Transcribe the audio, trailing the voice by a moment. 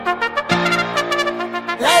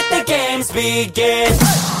games begin.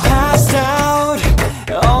 Passed out,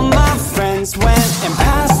 all my friends went and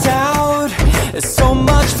passed out. So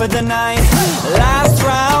much for the night. Last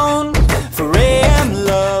round for AM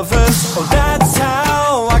lovers. Oh, that's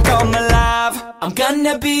how I come alive. I'm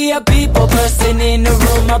gonna be a people person in the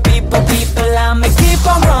room. A people, I'ma keep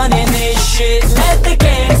on running this shit. Let the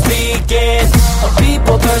games begin. A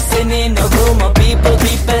people person in the room. A people,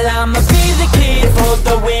 I'ma be the kid for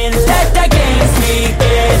the win. Let the games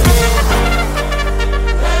begin.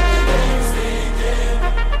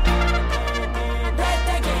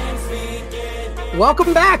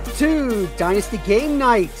 Welcome back to Dynasty Game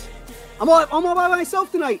Night. I'm all by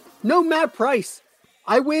myself tonight. No Matt Price.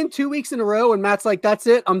 I win 2 weeks in a row, and Matt's like, that's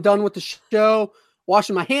it. I'm done with the show.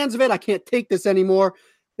 Washing my hands of it. I can't take this anymore.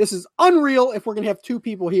 This is unreal if we're going to have two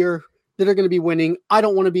people here that are going to be winning. I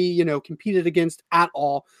don't want to be, competed against at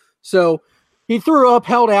all. So he threw up,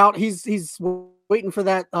 held out. He's waiting for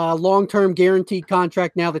that long-term guaranteed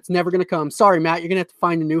contract now that's never going to come. Sorry, Matt. You're going to have to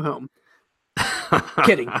find a new home.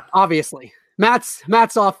 Kidding, obviously.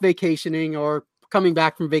 Matt's off vacationing or coming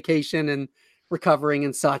back from vacation and recovering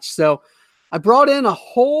and such. So I brought in a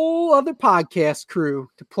whole other podcast crew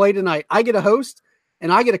to play tonight. I get a host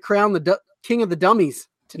and I get to crown the king of the dummies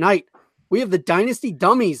tonight. We have the Dynasty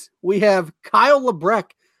Dummies. We have Kyle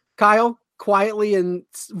Lebrecht. Kyle, quietly and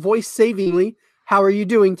voice-savingly, how are you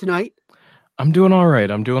doing tonight? I'm doing all right.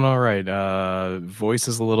 Voice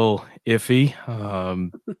is a little iffy,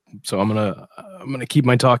 so I'm gonna keep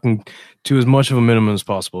my talking to as much of a minimum as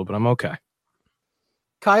possible, but I'm okay.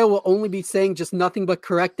 Kyle will only be saying just nothing but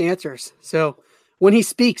correct answers. So when he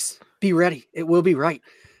speaks, be ready. It will be right.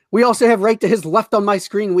 We also have right to his left on my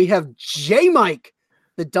screen, we have J-Mike,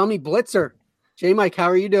 the dummy blitzer. J-Mike, how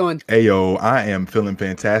are you doing? Hey, yo, I am feeling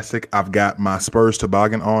fantastic. I've got my Spurs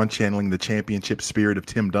toboggan on, channeling the championship spirit of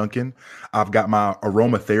Tim Duncan. I've got my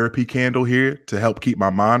aromatherapy candle here to help keep my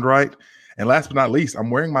mind right. And last but not least, I'm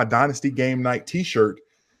wearing my Dynasty Game Night t-shirt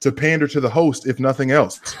to pander to the host, if nothing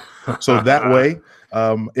else. So that way,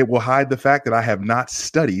 it will hide the fact that I have not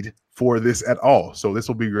studied for this at all. So this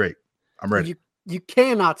will be great. I'm ready. You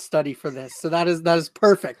cannot study for this, so that is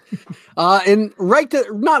perfect. And right to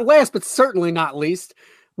not last, but certainly not least,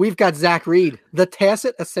 we've got Zach Reed, the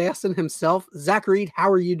tacit assassin himself. Zach Reed, how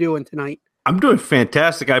are you doing tonight? I'm doing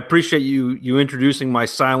fantastic. I appreciate you introducing my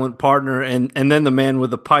silent partner and then the man with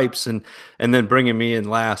the pipes and then bringing me in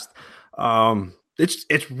last.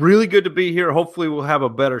 It's really good to be here. Hopefully, we'll have a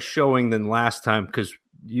better showing than last time because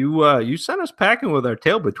you sent us packing with our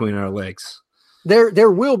tail between our legs. There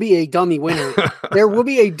will be a dummy winner. There will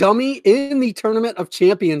be a dummy in the Tournament of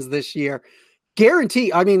Champions this year.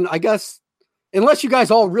 Guarantee. I mean, I guess, unless you guys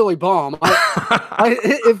all really bomb.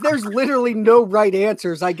 If there's literally no right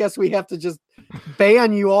answers, I guess we have to just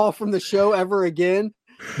ban you all from the show ever again.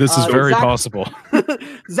 This is very possible.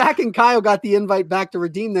 Zach and Kyle got the invite back to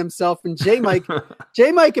redeem themselves. And J-Mike,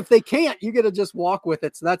 if they can't, you got to just walk with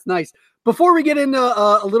it. So that's nice. Before we get into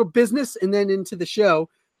a little business and then into the show,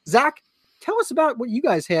 Zach, tell us about what you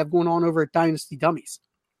guys have going on over at Dynasty Dummies.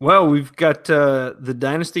 Well, we've got the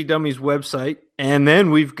Dynasty Dummies website, and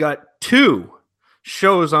then we've got two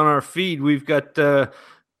shows on our feed. We've got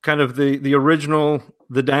kind of the original,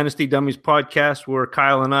 the Dynasty Dummies podcast, where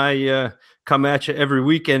Kyle and I come at you every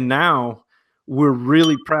week. And now we're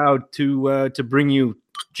really proud to bring you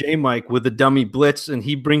J-Mike with the Dummy Blitz, and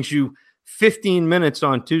he brings you 15 minutes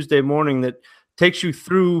on Tuesday morning that takes you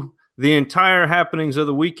through the entire happenings of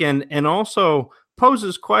the weekend, and also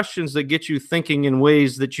poses questions that get you thinking in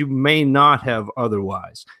ways that you may not have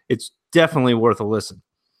otherwise. It's definitely worth a listen.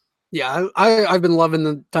 Yeah, I've been loving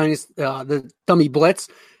the Dummy Blitz.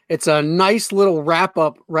 It's a nice little wrap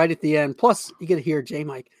up right at the end. Plus, you get to hear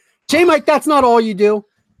J-Mike. J-Mike, that's not all you do.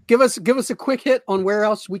 Give us a quick hit on where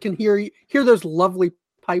else we can hear those lovely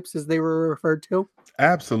pipes, as they were referred to.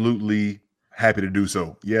 Absolutely happy to do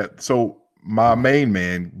so. Yeah, so my main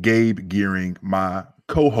man, Gabe Gearing, my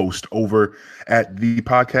co-host over at the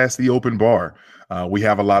podcast, The Open Bar. We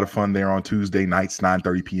have a lot of fun there on Tuesday nights,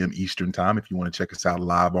 9:30 p.m. Eastern time. If you want to check us out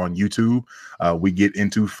live on YouTube, we get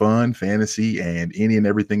into fun, fantasy, and any and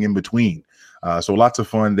everything in between. So lots of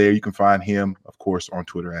fun there. You can find him, of course, on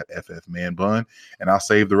Twitter at FFManBun. And I'll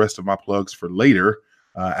save the rest of my plugs for later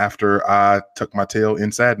after I tuck my tail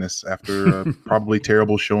in sadness after probably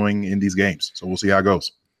terrible showing in these games. So we'll see how it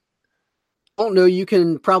goes. Don't know, you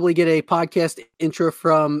can probably get a podcast intro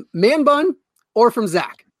from Man Bun or from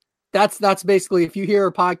Zach. That's basically, if you hear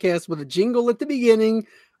a podcast with a jingle at the beginning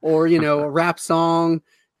or, a rap song,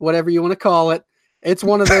 whatever you want to call it, it's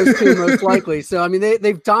one of those two most likely. So, I mean,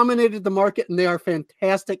 they've dominated the market and they are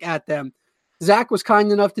fantastic at them. Zach was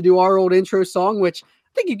kind enough to do our old intro song, which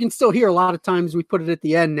think you can still hear a lot of times we put it at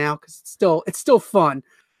the end now because it's still fun.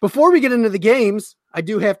 Before we get into the games, I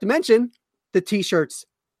do have to mention the t-shirts.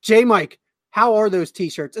 J Mike, how are those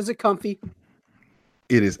t-shirts? Is it comfy?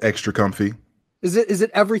 It is extra comfy. Is it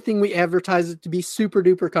everything we advertise it to be, super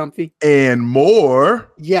duper comfy? And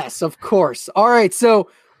more. Yes, of course. All right. So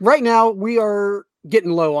right now we are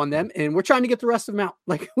getting low on them and we're trying to get the rest of them out.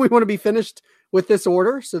 Like we want to be finished with this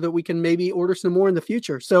order so that we can maybe order some more in the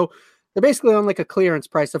future. So they're basically on like a clearance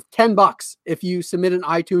price of $10 if you submit an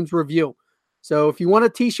iTunes review. So if you want a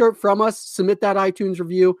t-shirt from us, submit that iTunes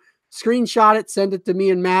review, screenshot it, send it to me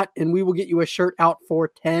and Matt, and we will get you a shirt out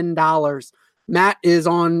for $10. Matt is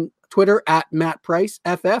on Twitter at Matt Price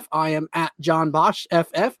FF. I am at John Bosch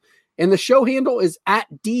FF, and the show handle is at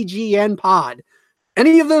DGN Pod.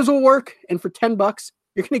 Any of those will work, and for $10,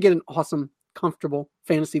 you're going to get an awesome, comfortable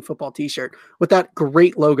fantasy football t-shirt with that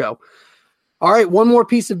great logo. All right, one more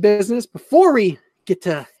piece of business before we get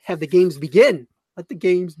to have the games begin. Let the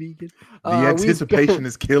games begin. The anticipation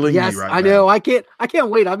is killing me right now. I know. I can't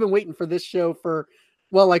wait. I've been waiting for this show for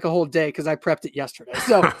like a whole day because I prepped it yesterday.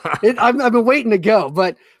 So I've been waiting to go.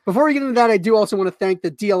 But before we get into that, I do also want to thank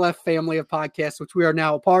the DLF family of podcasts, which we are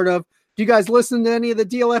now a part of. Do you guys listen to any of the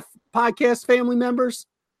DLF podcast family members?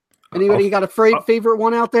 Anybody got a favorite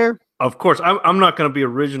one out there? Of course. I'm not going to be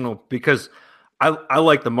original because I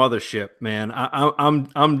like the mothership, man.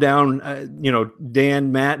 I'm down,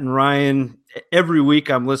 Dan, Matt, and Ryan. Every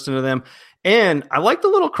week I'm listening to them. And I like the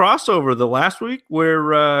little crossover the last week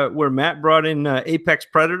where Matt brought in Apex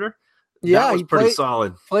Predator. Yeah, that was pretty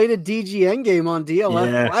solid. Played a DGN game on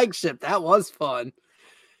DLF flagship. That was fun.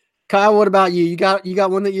 Kyle, what about you? You got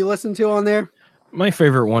one that you listen to on there? My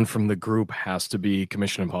favorite one from the group has to be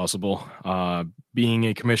Commission Impossible. Being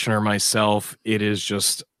a commissioner myself, it is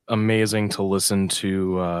just amazing to listen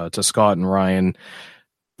to Scott and Ryan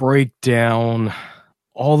break down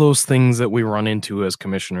all those things that we run into as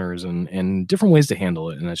commissioners and different ways to handle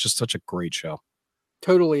it. And it's just such a great show.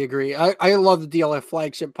 Totally agree. I love the DLF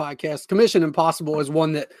flagship podcast. Commission Impossible is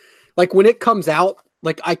one that, like, when it comes out,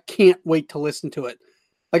 like, I can't wait to listen to it.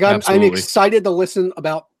 Like, I'm excited to listen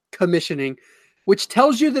about commissioning, which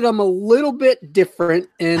tells you that I'm a little bit different.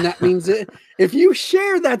 And that means that if you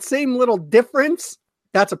share that same little difference,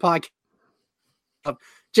 that's a podcast.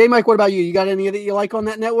 J Mike, what about you? You got any that you like on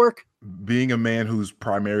that network? Being a man who's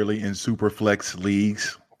primarily in Superflex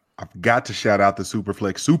leagues, I've got to shout out the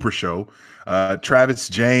Superflex Super Show. Travis,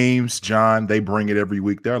 James, John, they bring it every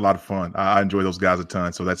week. They're a lot of fun. I enjoy those guys a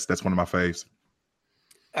ton. So that's one of my faves.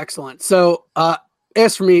 Excellent. So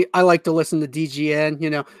as for me, I like to listen to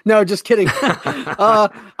DGN, no, just kidding.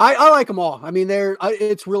 I like them all. I mean,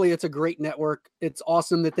 it's a great network. It's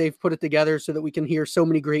awesome that they've put it together so that we can hear so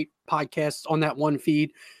many great podcasts on that one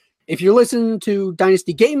feed. If you're listening to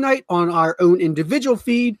Dynasty Game Night on our own individual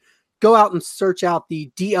feed, go out and search out the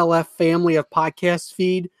DLF family of podcasts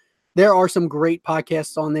feed. There are some great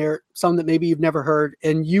podcasts on there, some that maybe you've never heard,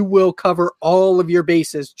 and you will cover all of your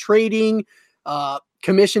bases: trading,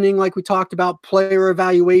 commissioning, like we talked about, player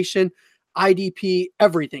evaluation, IDP,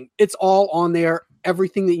 everything. It's all on there,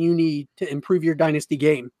 everything that you need to improve your Dynasty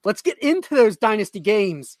game. Let's get into those Dynasty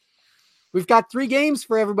games. We've got 3 games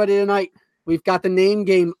for everybody tonight. We've got the name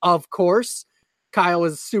game, of course. Kyle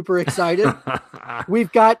is super excited.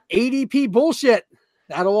 We've got ADP bullshit.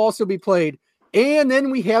 That'll also be played. And then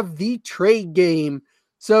we have the trade game.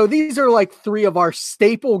 So these are like 3 of our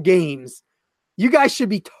staple games. You guys should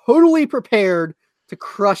be totally prepared to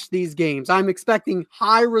crush these games. I'm expecting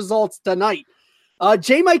high results tonight.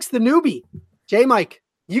 J Mike's the newbie. J Mike,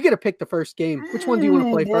 you get to pick the first game. Which one do you want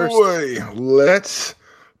to play first? Let's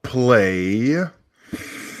play. You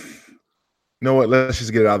know what? Let's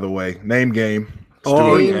just get it out of the way. Name game.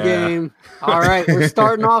 Game. All right, we're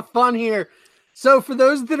starting off fun here. So for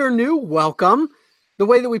those that are new, welcome. The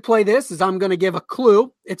way that we play this is I'm going to give a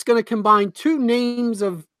clue. It's going to combine 2 names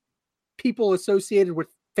of people associated with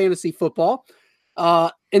fantasy football,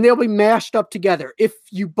 and they'll be mashed up together. If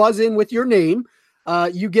you buzz in with your name,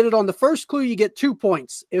 you get it on the first clue, you get 2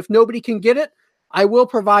 points. If nobody can get it, I will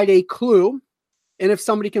provide a clue, and if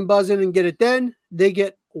somebody can buzz in and get it then, they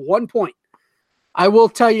get 1 point. I will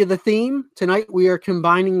tell you the theme. Tonight we are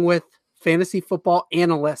combining with fantasy football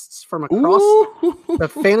analysts from across the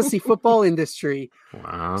fantasy football industry.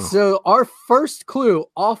 Wow. So our first clue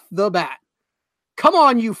off the bat. Come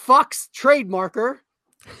on, you fucks, trademarker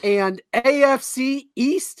and AFC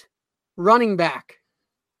East running back.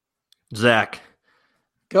 Zach.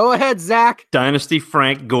 Go ahead, Zach. Dynasty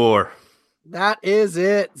Frank Gore. That is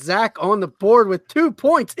it. Zach on the board with 2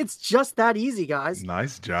 points. It's just that easy, guys.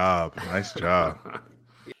 Nice job. Nice job.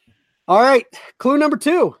 All right. Clue number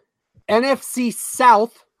 2. NFC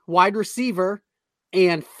South wide receiver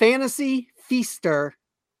and fantasy feaster.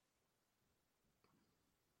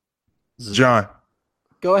 John.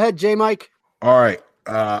 Go ahead, J. Mike. All right.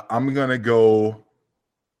 I'm going to go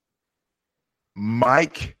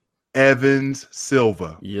Mike Evans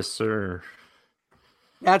Silva. Yes, sir.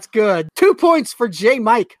 That's good. 2 points for J.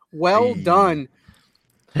 Mike. Well Hey. done.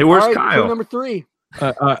 Hey, where's All right, Kyle? clue number 3.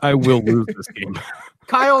 I will lose this game.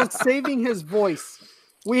 Kyle is saving his voice.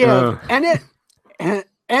 We have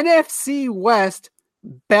NFC West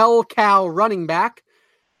bell cow running back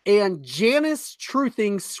and Janice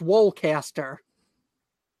Truthing Swolecaster.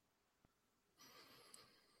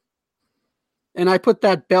 And I put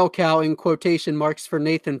that bell cow in quotation marks for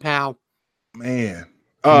Nathan Powell. Man.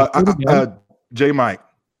 J. Mike.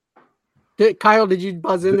 Kyle, did you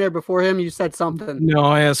buzz in there before him? You said something. No,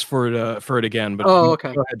 I asked for it again. But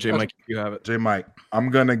okay. Go ahead, J. Mike, if you have it. J. Mike. I'm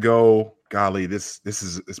gonna go. Golly, this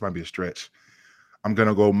might be a stretch. I'm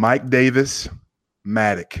gonna go Mike Davis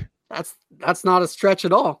Maddock. That's not a stretch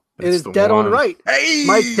at all. It That's is the dead on one. right. Hey,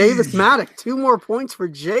 Mike Davis Maddock. 2 more points for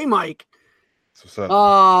J. Mike. What's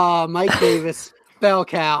up? Mike Davis bell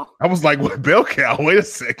cow. I was like, what bell cow? Wait a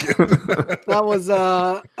second. That was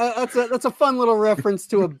that's a fun little reference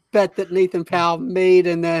to a bet that Nathan Powell made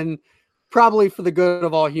and then probably for the good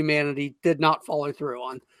of all humanity did not follow through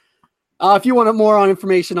on. If you want more on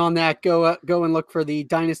information on that, go and look for the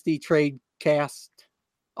Dynasty Trade Cast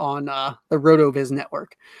on the RotoViz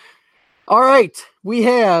network. All right, we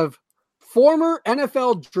have former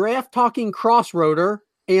NFL draft talking crossroader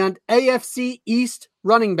and AFC East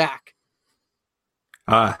running back.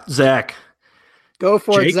 Zach. Go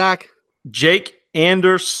for it, Zach. Jake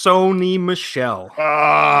Andersoni Michelle.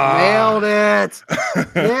 Nailed it.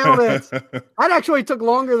 Nailed it. That actually took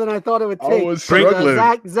longer than I thought it would take. I was struggling.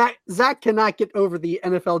 Zach cannot get over the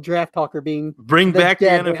NFL draft talker being. Bring back the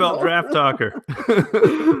dead NFL handle. draft talker.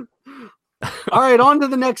 All right, on to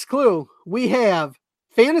the next clue. We have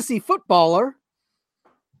fantasy footballer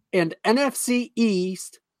and NFC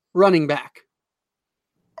East running back.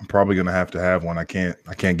 I'm probably gonna have to have one. I can't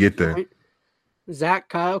get there. All right. Zach,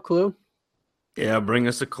 Kyle, clue. Yeah, bring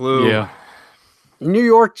us a clue. Yeah. New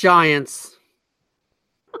York Giants.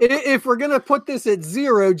 If we're gonna put this at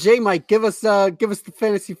 0, J Mike, give us the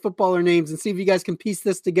fantasy footballer names and see if you guys can piece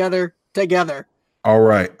this together. All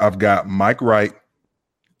right, I've got Mike Wright,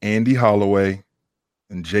 Andy Holloway,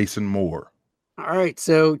 and Jason Moore. All right,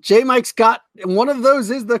 so J Mike's got one of those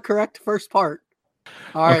is the correct first part.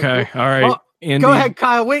 All right. Okay. All right. Well, Andy, go ahead,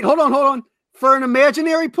 Kyle. Wait, hold on. For an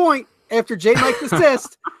imaginary point after J Mike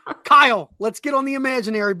assist, Kyle, let's get on the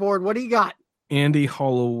imaginary board. What do you got? Andy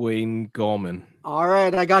Holloway Gallman. All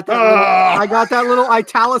right, I got that little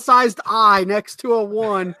italicized I next to a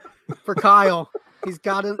 1 for Kyle. He's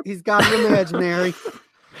got an imaginary.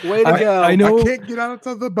 Way to go. I know. I can't get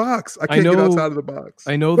outside of the box. I can't get outside of the box.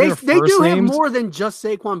 I know They their first do have names. more than just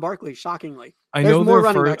Saquon Barkley, shockingly. I There's know more their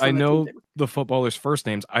running first. backs I on that know team. the footballers' first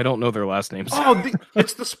names. I don't know their last names. Oh,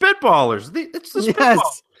 it's the Spitballers. It's the Spitballers.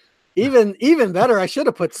 Yes. Even better, I should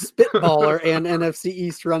have put Spitballer and NFC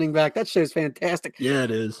East running back. That show's fantastic. Yeah,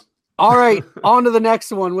 it is. All right, on to the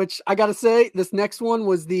next one, which I got to say, this next one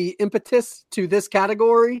was the impetus to this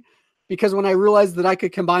category because when I realized that I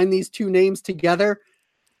could combine these 2 names together,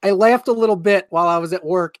 I laughed a little bit while I was at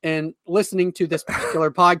work and listening to this particular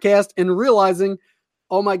podcast and realizing,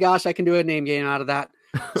 oh my gosh, I can do a name game out of that.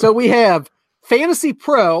 So we have Fantasy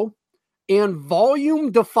Pro and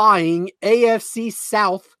volume defying AFC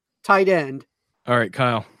South tight end. All right,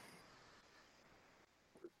 Kyle.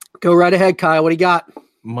 Go right ahead, Kyle. What do you got?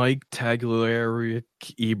 Mike Taglieric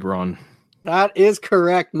Ebron. That is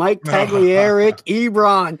correct. Mike Taglieric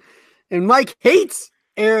Ebron. And Mike hates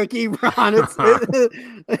Eric Ebron.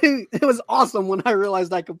 It was awesome when I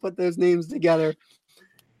realized I could put those names together.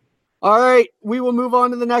 All right, we will move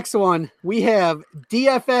on to the next one. We have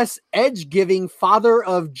DFS edge-giving father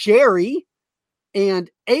of Jerry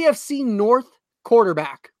and AFC North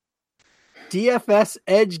quarterback. DFS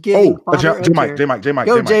edge-giving father of Jerry. J Mike.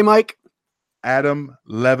 Go, J Mike. Adam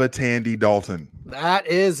Levitandy Dalton. That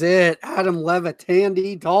is it. Adam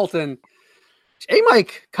Levitandy Dalton. J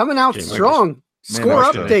Mike coming out strong. Score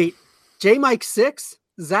update. J Mike 6,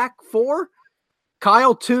 Zach 4,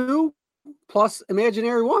 Kyle 2, plus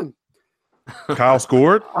imaginary 1. Kyle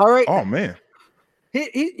scored. All right. Oh man.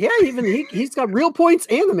 He's got real points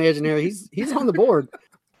and imaginary. He's on the board.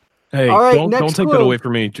 Hey, All right, don't take clue. that away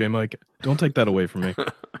from me, J Mike. Don't take that away from me.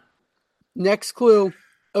 Next clue.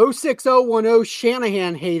 06010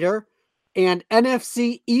 Shanahan hater and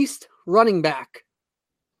NFC East running back.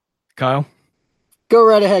 Kyle. Go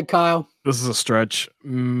right ahead, Kyle. This is a stretch.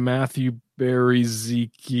 Matthew Barry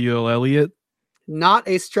Ezekiel Elliott. Not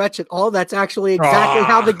a stretch at all. That's actually exactly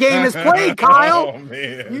how the game is played, Kyle. Oh,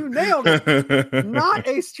 man. You nailed it. Not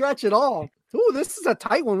a stretch at all. Ooh, this is a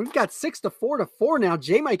tight one. We've got 6-4 now.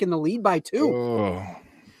 J-Mike in the lead by 2. Oh.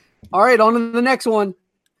 All right, on to the next one.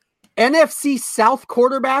 NFC South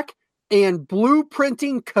quarterback and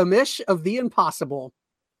blueprinting commish of the impossible.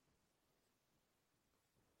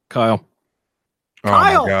 Kyle.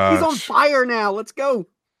 Kyle, he's on fire now. Let's go.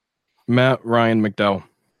 Matt Ryan McDowell.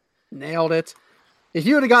 Nailed it. If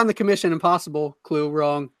you would have gotten the commission impossible clue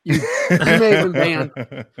wrong, you may have been banned.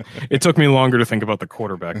 It took me longer to think about the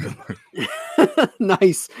quarterback.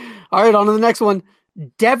 Nice. All right, on to the next one.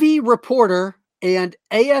 Devi reporter and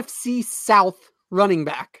AFC South running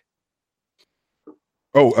back.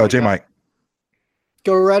 Oh, J Mike.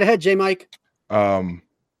 Go right ahead, J Mike. I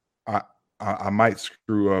might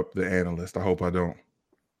screw up the analyst. I hope I don't.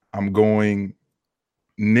 I'm going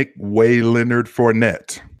Nick Leonard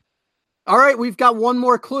Fournette. All right, we've got one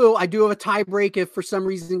more clue. I do have a tie break if for some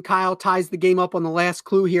reason Kyle ties the game up on the last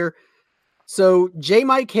clue here. So J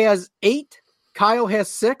Mike has 8, Kyle has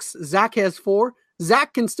 6, Zach has 4.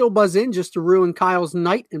 Zach can still buzz in just to ruin Kyle's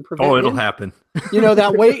night and prevent it'll him. happen. You know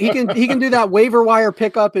that way he can do that waiver wire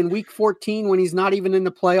pickup in week 14 when he's not even in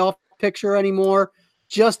the playoff picture anymore,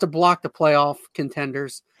 just to block the playoff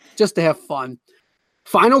contenders, just to have fun.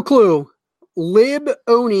 Final clue: lib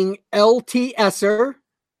owning LTSer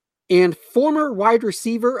and former wide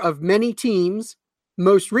receiver of many teams,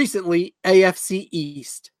 most recently AFC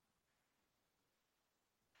East.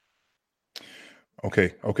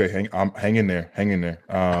 Okay. Hang in there.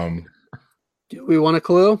 Do we want a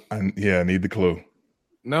clue? I need the clue.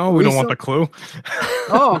 No, we don't want the clue.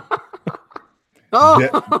 Oh.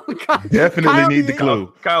 Definitely Kyle, need the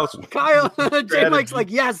clue. Kyle, J Mike's like,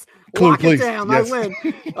 yes, Clue, lock please. it down. Yes. I win.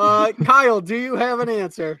 Kyle, do you have an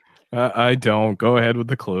answer? I don't. Go ahead with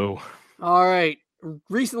the clue. All right.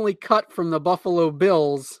 Recently cut from the Buffalo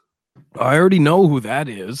Bills. I already know who that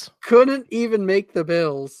is. Couldn't even make the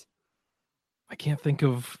Bills. I can't think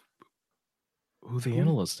of who the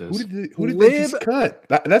analyst is. Who did they just cut?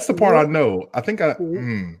 That's the part I know. I think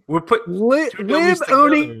We're putting Lib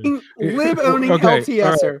owning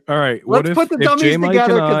LTSer. All right. Let's put the dummies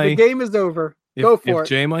together because the game is over. Go for it.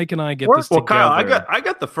 J Mike and I get this Well, together. Kyle, I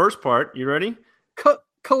got the first part. You ready?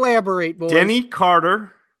 Collaborate, boys. Denny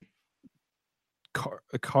Carter.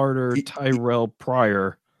 Carter, Tyrell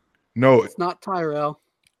Pryor. No, It's not Tyrell.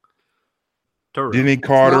 Denny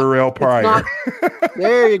Carter Pryor.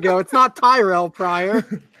 There you go. It's not Tyrell Pryor.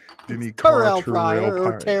 Denny Terrell Pryor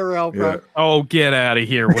or Terrell Pryor. Oh, get out of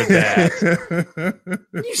here with that.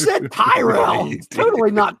 You said Tyrell. It's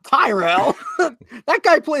totally not Tyrell. That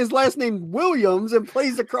guy plays last name Williams and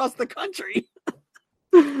plays across the country.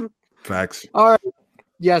 Facts. All right.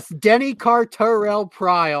 Yes, Denny Carterell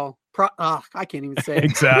Pryor. I can't even say it.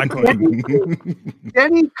 Exactly.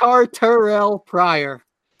 Denny Carterell Pryor.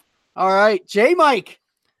 All right, J Mike,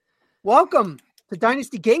 welcome to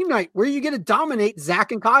Dynasty Game Night, where you get to dominate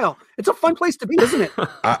Zach and Kyle. It's a fun place to be, isn't it?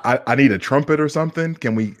 I need a trumpet or something.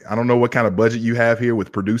 Can we? I don't know what kind of budget you have here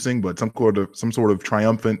with producing, but some sort of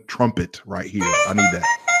triumphant trumpet right here. I need that.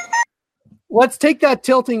 Let's take that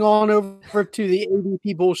tilting on over to the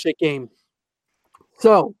ADP bullshit game.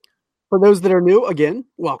 So, for those that are new, again,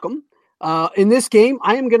 welcome. In this game,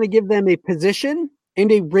 I am going to give them a position and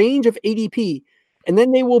a range of ADP. And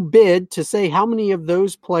then they will bid to say how many of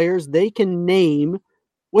those players they can name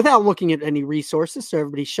without looking at any resources. So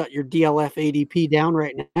everybody shut your DLF ADP down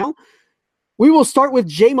right now. We will start with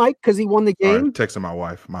J Mike because he won the game. Right, texting my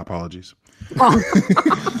wife. My apologies.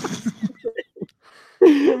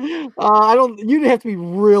 You'd have to be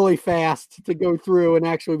really fast to go through and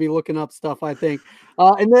actually be looking up stuff, I think.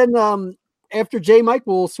 And then after J Mike,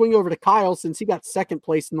 we'll swing over to Kyle since he got second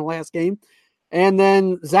place in the last game. And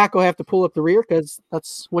then Zach will have to pull up the rear because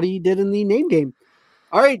that's what he did in the name game.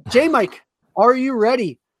 All right, J Mike, are you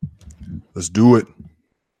ready? Let's do it.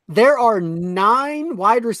 There are 9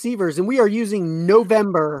 wide receivers, and we are using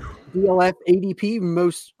November DLF ADP,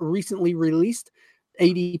 most recently released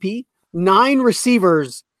ADP. 9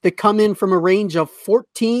 receivers that come in from a range of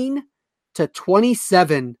 14 to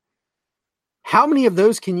 27. How many of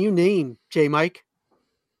those can you name, J Mike?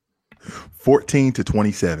 14 to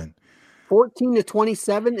 27. 14 to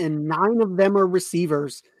 27, and 9 of them are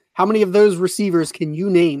receivers. How many of those receivers can you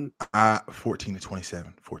name? 14 to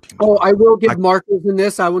 27. 14. Oh, I will give markers in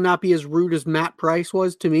this. I will not be as rude as Matt Price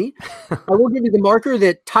was to me. I will give you the marker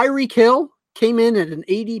that Tyreek Hill came in at an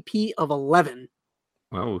ADP of 11.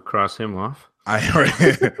 Well, we'll cross him off. I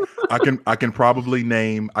can probably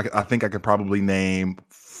name. I think I can probably name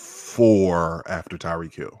 4 after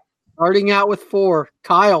Tyreek Hill. Starting out with 4.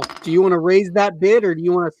 Kyle, do you want to raise that bid or do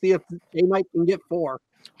you want to see if J-Mike can get 4?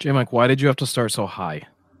 J-Mike, why did you have to start so high?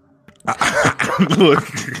 Look,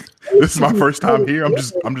 this is my first time here. I'm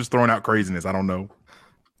just throwing out craziness. I don't know.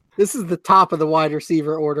 This is the top of the wide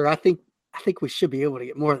receiver order. I think we should be able to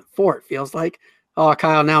get more than 4, it feels like. Oh,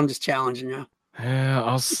 Kyle, now I'm just challenging you. Yeah,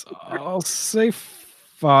 I'll say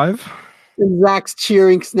 5. And Zach's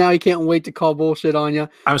cheering because now he can't wait to call bullshit on you.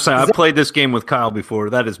 I'm sorry. I played this game with Kyle before.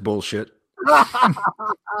 That is bullshit.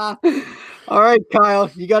 All right, Kyle,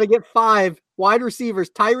 you got to get 5. Wide receivers.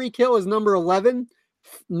 Tyreek Hill is number 11.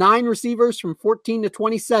 9 receivers from 14 to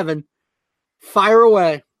 27. Fire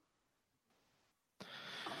away.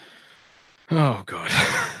 Oh, God.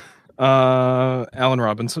 Allen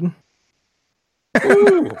Robinson.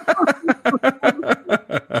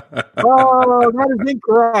 Oh, that is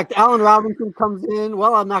incorrect. Allen Robinson comes in.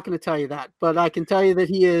 Well, I'm not going to tell you that, but I can tell you that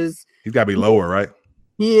he's got to be lower, right?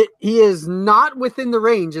 He is not within the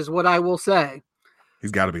range, is what I will say.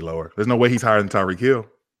 He's got to be lower. There's no way he's higher than Tyreek Hill.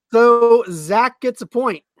 So Zach gets a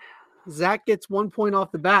point. Zach gets 1 point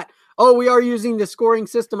off the bat. Oh, we are using the scoring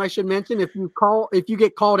system. I should mention if you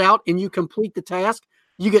get called out and you complete the task,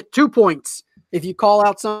 you get 2 points. If you call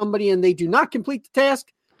out somebody and they do not complete the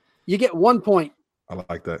task, you get 1 point. I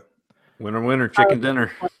like that. Winner, chicken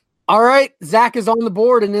dinner. All right. Zach is on the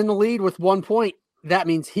board and in the lead with 1 point. That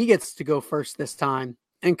means he gets to go first this time.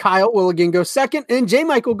 And Kyle will again go second. And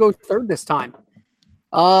J-Mike will go third this time.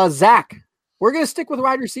 Zach, we're going to stick with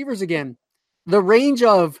wide receivers again. The range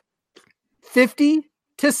of 50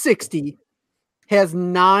 to 60 has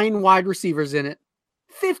 9 wide receivers in it.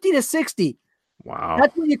 50 to 60. Wow.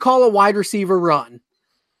 That's what you call a wide receiver run.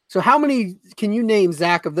 So how many can you name,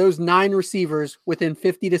 Zach, of those 9 receivers within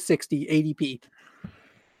 50 to 60 ADP?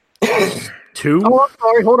 2? Oh, I'm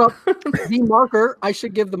sorry. Hold up. The marker. I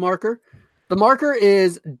should give the marker. The marker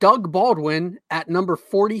is Doug Baldwin at number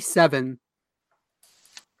 47.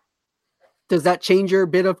 Does that change your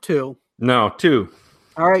bid of 2? No, 2.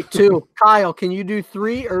 All right, 2. Kyle, can you do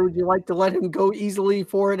 3 or would you like to let him go easily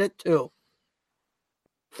for it at 2?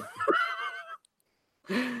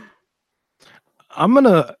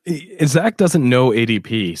 Zach doesn't know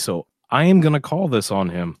ADP, so I am going to call this on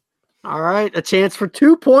him. All right, a chance for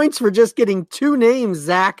 2 points for just getting 2 names,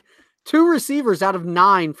 Zach. 2 receivers out of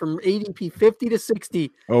 9 from ADP 50 to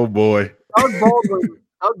 60. Oh, boy. Doug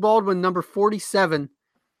Baldwin, number 47.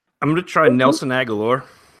 I'm going to try Nelson Aguilar.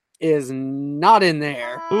 Is not in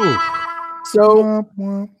there. Ooh. So,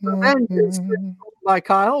 by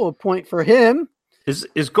Kyle, a point for him.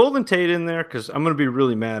 Is Golden Tate in there? Because I'm going to be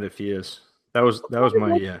really mad if he is. That was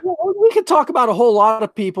my We could talk about a whole lot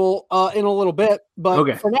of people in a little bit,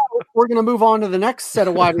 but for now, we're going to move on to the next set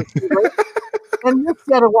of wide receivers. And this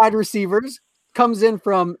set of wide receivers comes in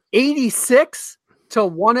from 86 to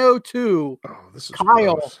 102. Oh, this is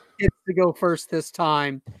Kyle gross. gets to go first this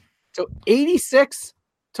time. So 86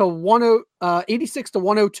 to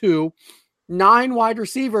 102, 9 wide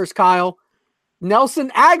receivers, Kyle.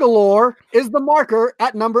 Nelson Aguilar is the marker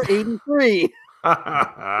at number 83.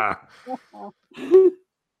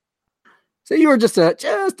 So you were just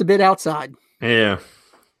a bit outside. Yeah.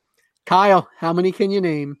 Kyle, how many can you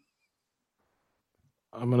name?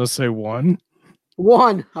 I'm going to say 1.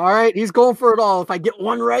 1. All right. He's going for it all. If I get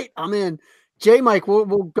 1 right, I'm in. J-Mike, we'll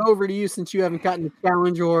go over to you since you haven't gotten a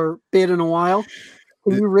challenge or bid in a while.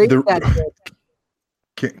 Can you rate that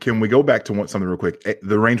bid? Can we go back to something real quick?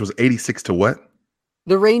 The range was 86 to what?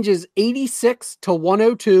 The range is 86 to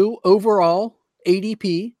 102 overall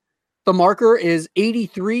ADP. The marker is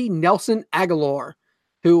 83 Nelson Aguilar,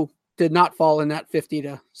 who did not fall in that 50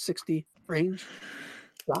 to 60 range.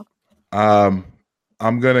 Stop. I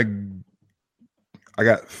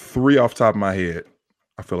got 3 off the top of my head.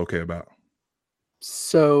 I feel okay about.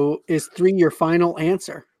 So is 3 your final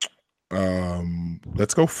answer?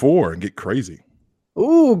 Let's go 4 and get crazy.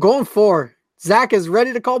 Ooh, going 4. Zach is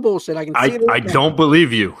ready to call bullshit. I can see it. I don't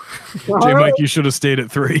believe you. J-Mike, you should have stayed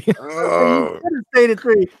at 3. You should have stayed at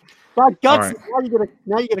 3. Got guts. Right.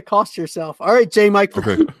 Now you're gonna cost yourself. All right, J-Mike, for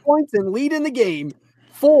 2 points and lead in the game.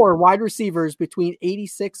 4 wide receivers between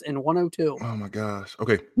 86 and 102. Oh my gosh.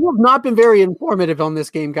 Okay. You have not been very informative on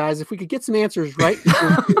this game, guys. If we could get some answers right.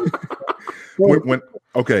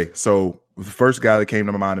 So the first guy that came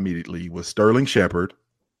to my mind immediately was Sterling Shepard.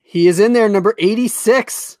 He is in there, number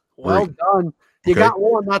 86. Well Great. done. You got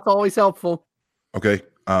 1. That's always helpful. Okay.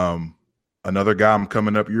 Another guy I'm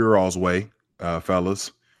coming up your all's way,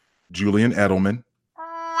 fellas. Julian Edelman.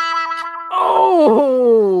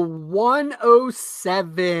 Oh,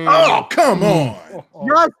 107. Oh, come on.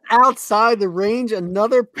 Just outside the range.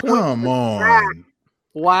 Another point. Come on.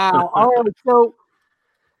 Wow. Oh, so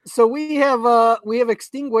So we have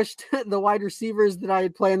extinguished the wide receivers that I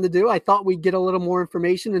had planned to do. I thought we'd get a little more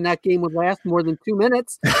information, and that game would last more than 2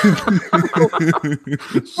 minutes. So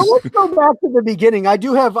let's go back to the beginning. I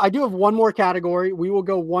do have one more category. We will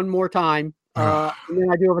go one more time, and then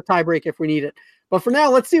I do have a tie break if we need it. But for now,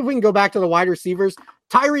 let's see if we can go back to the wide receivers.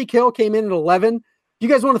 Tyreek Hill came in at 11. You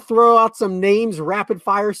guys want to throw out some names, rapid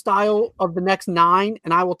fire style, of the next 9,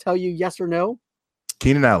 and I will tell you yes or no.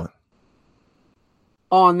 Keenan Allen.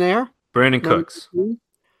 On there. Brandon Cooks.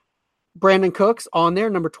 Brandon Cooks on there,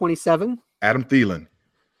 number 27. Adam Thielen.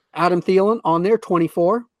 Adam Thielen on there,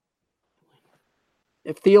 24.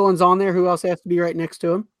 If Thielen's on there, who else has to be right next to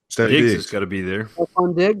him? Diggs has got to be there.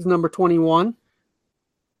 On Diggs, number 21.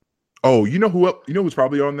 Oh, you know who's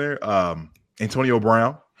probably on there? Antonio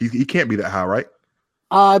Brown. He can't be that high, right?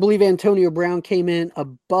 I believe Antonio Brown came in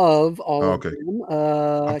above all of them.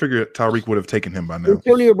 I figured Tyreek would have taken him by now.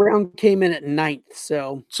 Antonio Brown came in at 9th.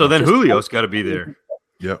 So then Julio's got to be there.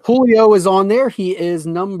 Yeah. Julio is on there. He is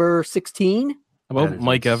number 16. How about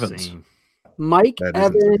Mike Evans? Mike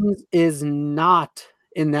Evans is not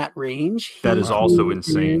in that range. That is also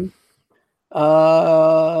insane.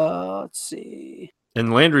 Let's see.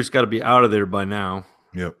 And Landry's got to be out of there by now.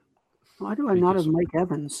 Yep. Why do I not have Mike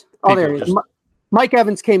Evans? Oh, there he is. Mike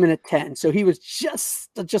Evans came in at 10, so he was just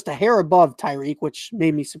a hair above Tyreek, which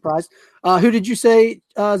made me surprised. Who did you say,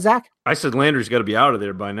 Zach? I said Landry's got to be out of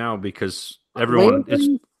there by now because everyone is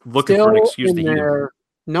looking for an excuse to eat him.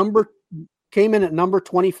 Came in at number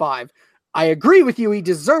 25. I agree with you. He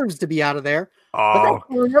deserves to be out of there. Oh.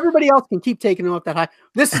 But everybody else can keep taking him up that high.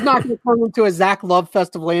 This is not going to turn into a Zach Love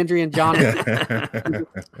Fest of Landry and Jonathan.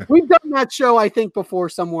 We've done that show, I think, before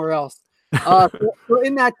somewhere else. So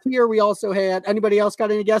in that tier, we also had, anybody else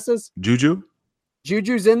got any guesses?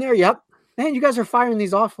 Juju's in there. Yep. Man, you guys are firing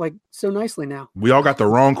these off like so nicely now. We all got the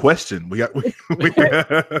wrong question.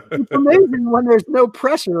 It's amazing when there's no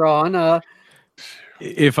pressure on.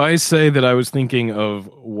 If I say that I was thinking of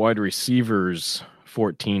wide receivers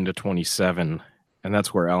 14 to 27, and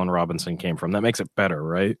that's where Allen Robinson came from, that makes it better,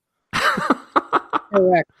 right?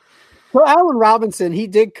 Correct. So Allen Robinson, he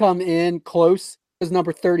did come in close. Is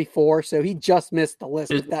number 34, so he just missed the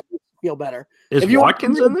list. If that makes you feel better. Is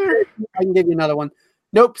Watkins in there? I can give you another one.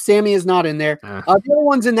 Nope, Sammy is not in there. The other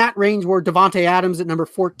ones in that range were Devontae Adams at number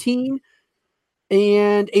 14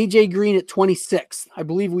 and AJ Green at 26. I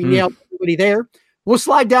believe we nailed everybody there. We'll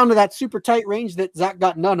slide down to that super tight range that Zach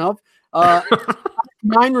got none of.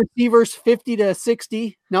 9 receivers, 50 to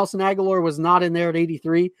 60. Nelson Aguilar was not in there at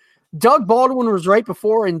 83. Doug Baldwin was right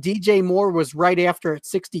before, and DJ Moore was right after at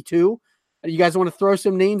 62. You guys want to throw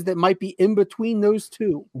some names that might be in between those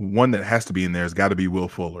two? One that has to be in there has got to be Will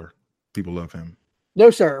Fuller. People love him. No,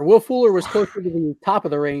 sir. Will Fuller was closer to the top of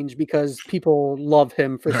the range because people love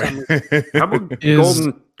him for some reason. How about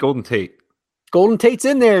Golden Tate? Golden Tate's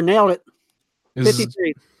in there. Nailed it.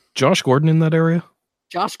 53. Josh Gordon in that area?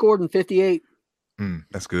 Josh Gordon, 58.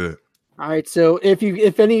 That's good. All right. So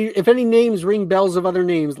if any names ring bells of other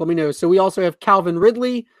names, let me know. So we also have Calvin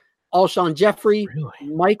Ridley, Alshon Jeffrey,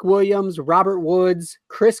 Mike Williams, Robert Woods,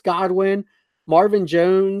 Chris Godwin, Marvin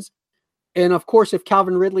Jones, and of course, if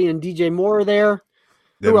Calvin Ridley and DJ Moore are there,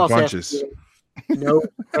 who else? Bunches. No,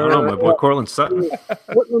 I don't know, my boy Cortland Sutton.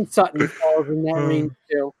 Cortland Sutton falls in that range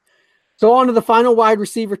too. So on to the final wide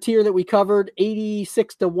receiver tier that we covered: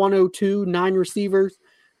 86 to 102, 9 receivers.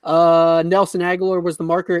 Nelson Aguilar was the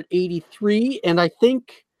marker at 83, and I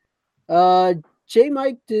think J.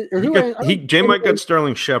 Mike did, or J. Mike got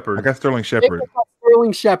Sterling Shepard. I got Sterling Shepard.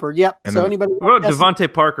 Sterling Shepard. Yep. And so anybody? What about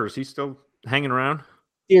Devontae Parker? Is he still hanging around?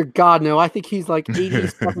 Dear God, no. I think he's like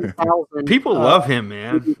 87,000. People love him,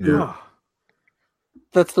 man. Yeah.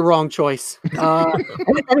 That's the wrong choice.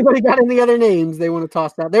 Anybody got any other names they want to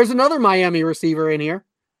toss out? There's another Miami receiver in here.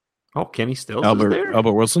 Oh, Kenny Stills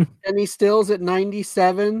Albert Wilson. Kenny Stills at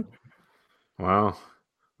 97. Wow.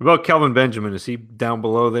 What about Kelvin Benjamin? Is he down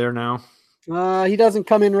below there now? He doesn't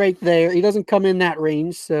come in right there. He doesn't come in that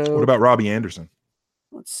range. So what about Robbie Anderson?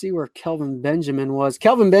 Let's see where Kelvin Benjamin was.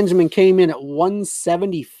 Kelvin Benjamin came in at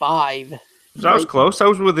 175. So I was close. I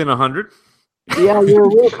was within 100. Yeah, you were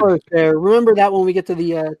real close there. Remember that when we get to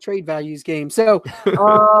the trade values game. So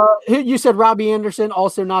you said Robbie Anderson,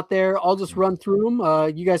 also not there. I'll just run through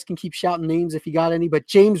them. You guys can keep shouting names if you got any. But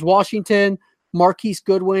James Washington, Marquise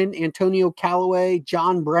Goodwin, Antonio Callaway,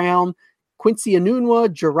 John Brown, Quincy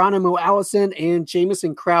Enunwa, Geronimo Allison, and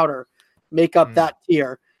Jamison Crowder make up that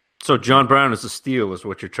tier. So John Brown is a steal, is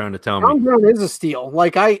what you're trying to tell me. John Brown is a steal.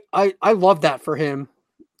 Like I love that for him.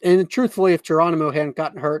 And truthfully, if Geronimo hadn't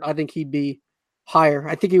gotten hurt, I think he'd be higher.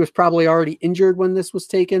 I think he was probably already injured when this was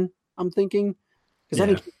taken. I'm thinking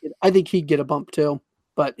because I think he'd get a bump too.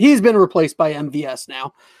 but he's been replaced by MVS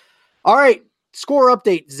now. All right, score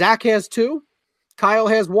update. Zach has 2. Kyle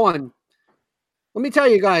has 1. Let me tell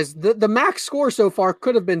you guys, the max score so far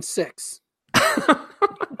could have been 6.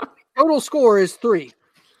 Total score is 3.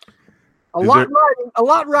 A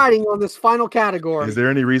lot riding on this final category. Is there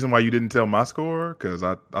any reason why you didn't tell my score? Because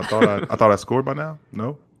I thought I scored by now.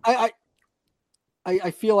 No.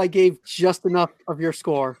 I feel I gave just enough of your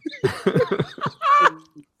score.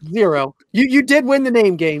 0. You did win the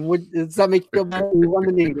name game. Does that make you feel better? You won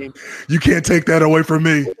the name game. You can't take that away from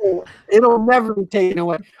me. It'll never be taken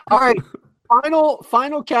away. All right.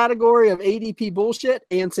 Final category of ADP bullshit.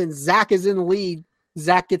 And since Zach is in the lead,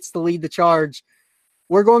 Zach gets to lead the charge.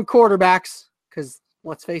 We're going quarterbacks because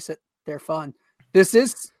let's face it, they're fun. This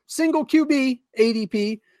is single QB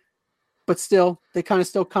ADP, but still, they kind of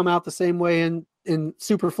still come out the same way in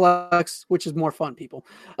Superflex, which is more fun, people.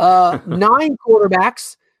 9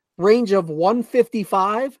 quarterbacks, range of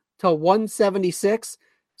 155 to 176.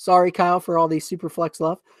 Sorry, Kyle, for all these Superflex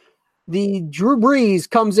love. The Drew Brees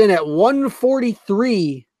comes in at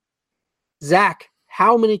 143. Zach,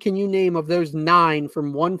 how many can you name of those 9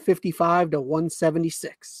 from 155 to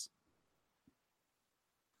 176?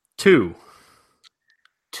 2.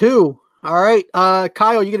 All right.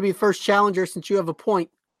 Kyle, you're going to be the first challenger since you have a point.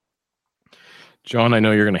 John, I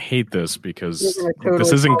know you're going to hate this because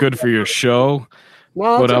this isn't good for your show,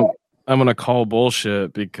 but I'm going to call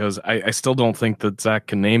bullshit because I still don't think that Zach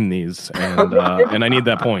can name these, and I need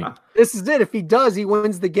that point. This is it. If he does, he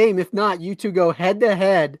wins the game. If not, you two go head to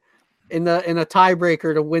head in a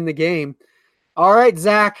tiebreaker to win the game. All right,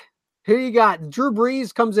 Zach, here you got. Drew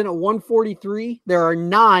Brees comes in at 143. There are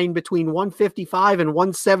 9 between 155 and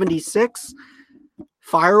 176.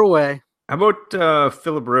 Fire away. How about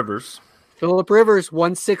Phillip Rivers? Phillip Rivers,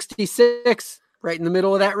 166, right in the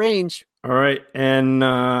middle of that range. All right, and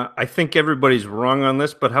I think everybody's wrong on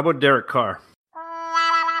this, but how about Derek Carr?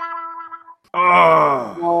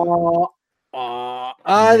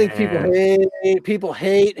 I think people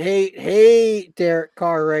hate Derek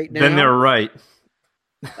Carr right now. Then they're right.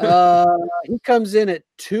 He comes in at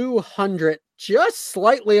 200, just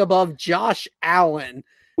slightly above Josh Allen,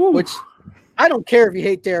 which I don't care if you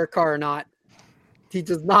hate Derek Carr or not. He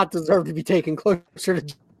does not deserve to be taken closer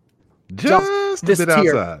to just a bit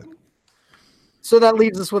outside. So that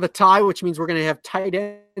leaves us with a tie, which means we're going to have tight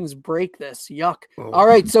ends break this. Yuck. Oh. All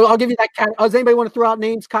right, so I'll give you that. Does anybody want to throw out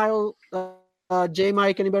names? Kyle, J.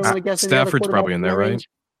 Mike, anybody want to guess? Stafford's probably in there, right?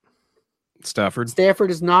 Stafford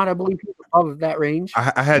is not. I believe he's above that range.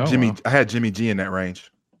 I had Jimmy. Wow. I had Jimmy G in that range.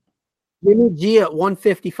 Jimmy G at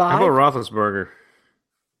 155. How about Roethlisberger?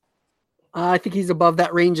 I think he's above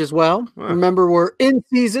that range as well. Huh. Remember, we're in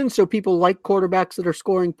season, so people like quarterbacks that are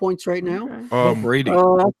scoring points right now. Brady.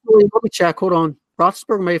 Actually, let me check. Hold on.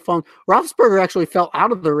 Roethlisberger may have fallen. Roethlisberger actually fell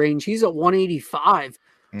out of the range. He's at 185.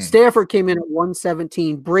 Stafford came in at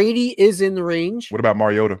 117. Brady is in the range. What about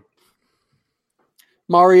Mariota?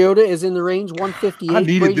 Mariota is in the range, 158. I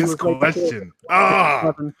needed Brady this question.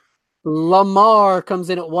 Lamar comes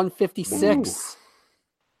in at 156. Ooh.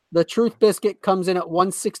 The Truth Biscuit comes in at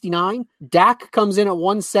 169. Dak comes in at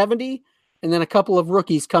 170. And then a couple of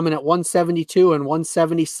rookies come in at 172 and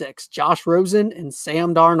 176. Josh Rosen and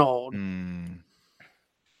Sam Darnold.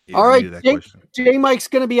 Yeah, all right, J. Mike's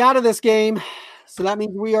going to be out of this game. So that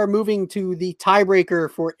means we are moving to the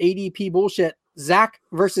tiebreaker for ADP bullshit. Zach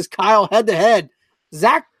versus Kyle head-to-head.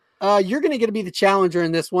 Zach, you're going to get to be the challenger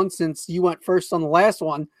in this one since you went first on the last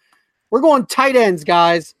one. We're going tight ends,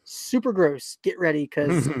 guys. Super gross. Get ready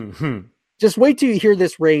because just wait till you hear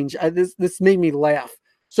this range. This made me laugh.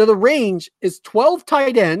 So the range is 12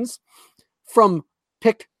 tight ends from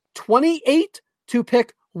pick 28 to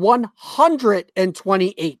pick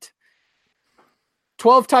 128.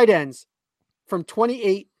 12 tight ends from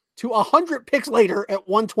 28 to 100 picks later at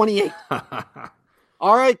 128.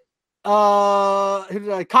 All right.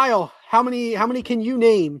 Kyle, how many can you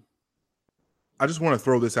name? I just want to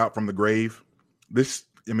throw this out from the grave.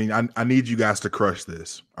 I need you guys to crush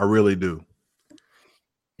this. I really do.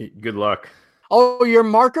 Good luck. Oh, your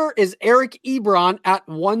marker is Eric Ebron at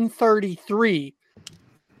 133.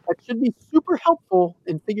 That should be super helpful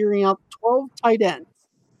in figuring out 12 tight ends.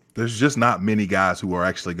 There's just not many guys who are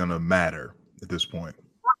actually going to matter at this point.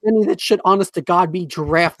 Not many that should, honest to God, be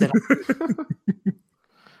drafted.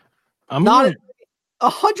 I'm not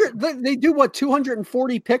 100. They do what,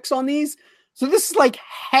 240 picks on these? So this is like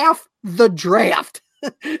half the draft,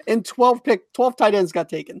 and 12 tight ends got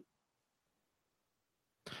taken.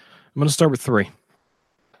 I'm going to start with 3.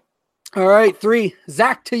 All right, 3.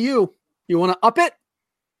 Zach, to you. You want to up it,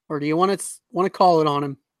 or do you want to call it on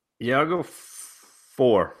him? Yeah, I'll go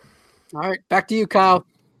 4. All right, back to you, Kyle.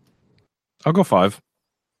 I'll go 5.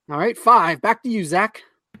 All right, 5. Back to you, Zach.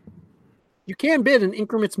 You can bid in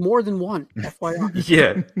increments more than 1. FYI.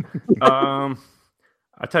 Yeah.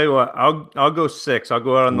 I tell you what, I'll go 6. I'll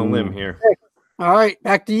go out on the limb here. All right,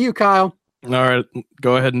 back to you, Kyle. All right,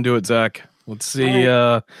 go ahead and do it, Zach. Let's see.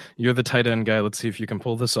 All You're the tight end guy. Let's see if you can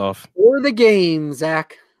pull this off. For the game,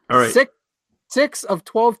 Zach. All right. 6 of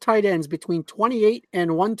 12 tight ends between 28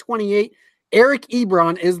 and 128. Eric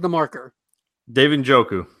Ebron is the marker. David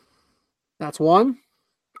Njoku. That's 1.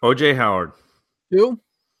 O.J. Howard. 2.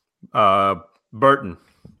 Burton.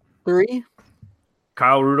 3.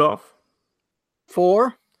 Kyle Rudolph.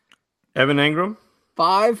 4. Evan Engram.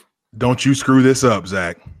 5. Don't you screw this up,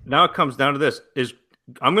 Zach. Now it comes down to this.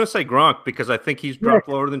 I'm going to say Gronk because I think he's dropped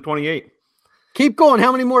lower than 28. Keep going.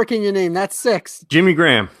 How many more can you name? That's 6. Jimmy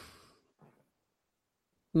Graham.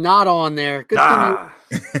 Not on there. Good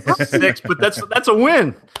thing 6, but that's a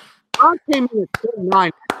win. Gronk came in at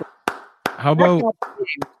 29. How about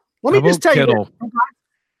Let me just tell Kittle? you.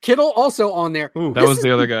 Kittle also on there. Ooh. That was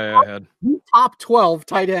the other guy I had. Top 12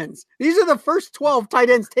 tight ends. These are the first 12 tight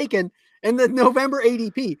ends taken in the November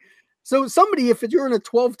ADP. So somebody, if you're in a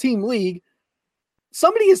 12-team league,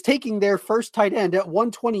 somebody is taking their first tight end at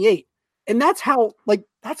 128. And that's how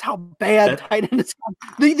bad tight end is.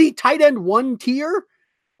 The tight end 1 tier,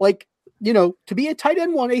 to be a tight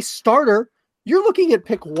end 1, a starter, you're looking at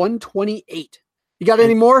pick 128. You got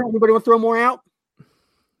any more? Anybody want to throw more out?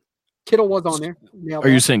 Kittle was on there. Are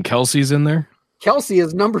you saying Kelsey's in there? Kelsey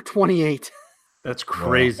is number 28. That's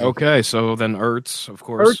crazy. Okay, so then Ertz, of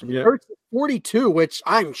course. Ertz is 42, which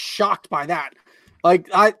I'm shocked by that.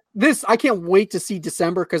 I can't wait to see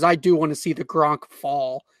December because I do want to see the Gronk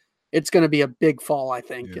fall. It's going to be a big fall, I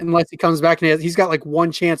think, unless he comes back and he's got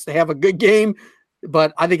one chance to have a good game,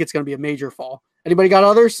 but I think it's going to be a major fall. Anybody got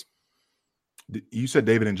others? You said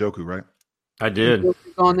David Njoku, right? I did.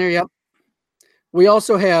 On there, yep. We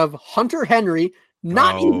also have Hunter Henry,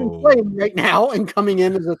 not even playing right now and coming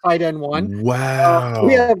in as a tight end 1. Wow.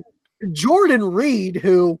 We have Jordan Reed,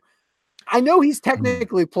 who I know he's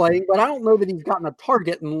technically playing, but I don't know that he's gotten a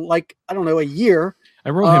target in a year. I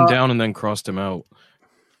wrote him down and then crossed him out.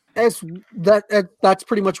 That's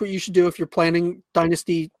pretty much what you should do if you're planning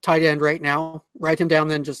Dynasty tight end right now. Write him down,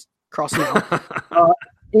 then just cross him out.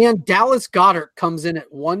 And Dallas Goedert comes in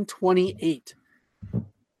at 128.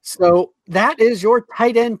 So that is your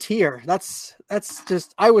tight end tier. That's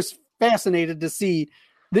just, I was fascinated to see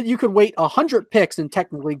that you could wait 100 picks and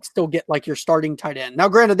technically still get your starting tight end. Now,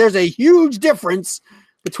 granted, there's a huge difference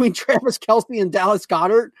between Travis Kelce and Dallas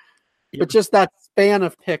Goedert, but just that span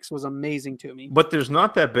of picks was amazing to me. But there's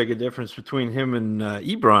not that big a difference between him and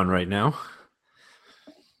Ebron right now.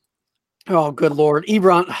 Oh, good Lord.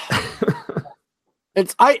 Ebron.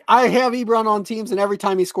 I have Ebron on teams, and every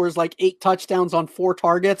time he scores 8 touchdowns on 4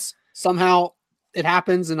 targets, somehow it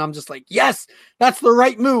happens, and I'm just yes, that's the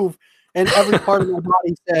right move. And every part of my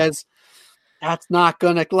body says, that's not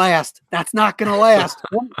going to last. That's not going to last.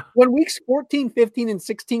 When weeks 14, 15, and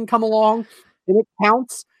 16 come along, and it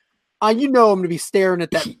counts, I'm going to be staring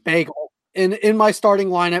at that bagel in my starting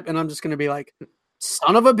lineup, and I'm just going to be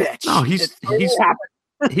son of a bitch. No,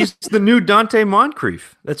 he's the new Dante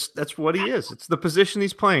Moncrief. That's what he is. It's the position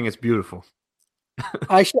he's playing. It's beautiful.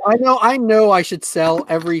 I know I should sell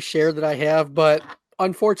every share that I have, but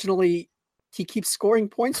unfortunately he keeps scoring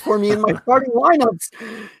points for me in my starting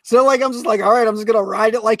lineups. So I'm just all right, I'm just going to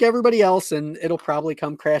ride it like everybody else, and it'll probably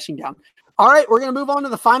come crashing down. All right, we're going to move on to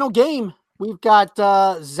the final game. We've got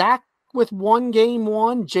Zach with 1 game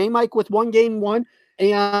 1, J Mike with 1 game 1,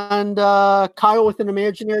 and Kyle with an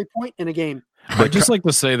imaginary point in a game. I'd just like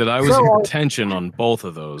to say that I was in contention on both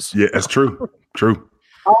of those. Yeah, that's true. True.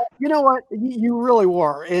 You know what? You really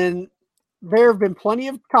were. And there have been plenty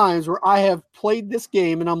of times where I have played this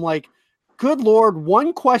game and I'm good Lord,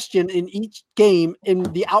 one question in each game and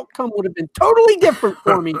the outcome would have been totally different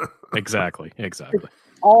for me. Exactly. It's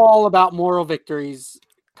all about moral victories,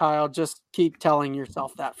 Kyle. Just keep telling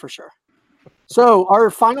yourself that for sure. So our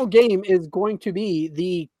final game is going to be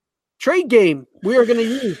the trade game. We are going to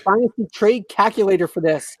use Dynasty Trade Calculator for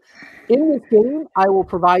this. In this game, I will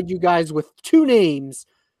provide you guys with 2 names.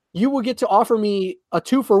 You will get to offer me a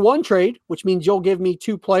 2-for-1 trade, which means you'll give me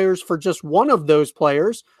 2 players for just one of those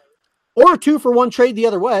players, or a 2-for-1 trade the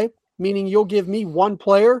other way, meaning you'll give me 1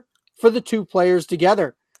 player for the 2 players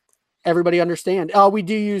together. Everybody understand? We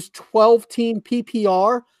do use 12-team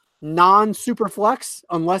PPR, non-superflex,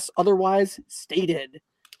 unless otherwise stated.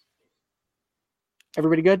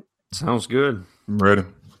 Everybody good? Sounds good. I'm ready.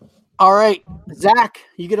 All right, Zach,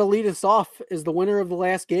 you get to lead us off as the winner of the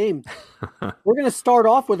last game. We're going to start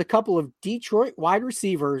off with a couple of Detroit wide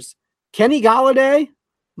receivers. Kenny Golladay,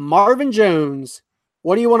 Marvin Jones.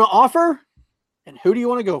 What do you want to offer? And who do you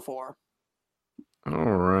want to go for? All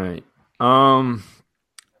right.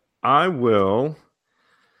 I will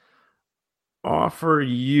offer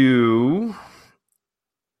you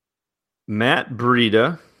Matt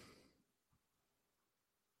Breida.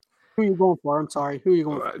 Who are you going for? I'm sorry. Who are you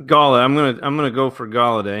going for? Galladay. I'm gonna go for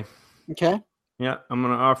Galladay. Okay. Yeah, I'm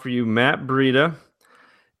gonna offer you Matt Breida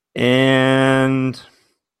and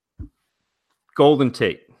Golden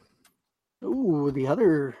Tate. Ooh,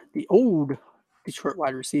 the old Detroit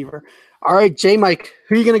wide receiver. All right, J Mike,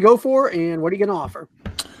 who are you going to go for, and what are you going to offer?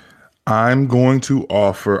 I'm going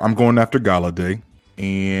after Galladay,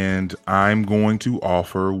 and I'm going to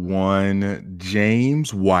offer one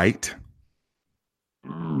James White,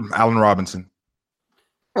 Allen Robinson.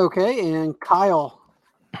 Okay, and Kyle,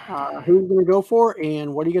 who are you going to go for,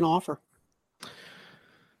 and what are you going to offer?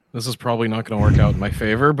 This is probably not going to work out in my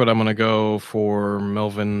favor, but I'm going to go for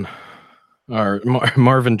Marvin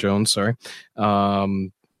Jones, sorry.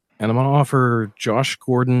 And I'm going to offer Josh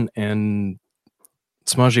Gordon and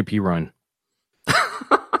Samaje Perine.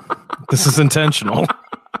 This is intentional.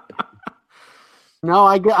 No,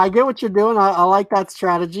 I get what you're doing. I like that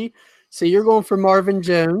strategy. So you're going for Marvin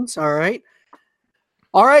Jones. All right.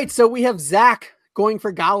 So we have Zach going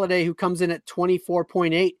for Galladay, who comes in at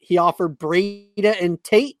 24.8. He offered Breida and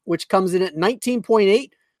Tate, which comes in at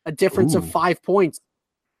 19.8, a difference of 5 points.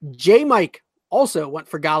 J Mike also went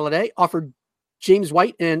for Galladay, offered James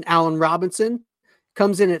White and Allen Robinson,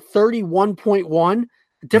 comes in at 31.1,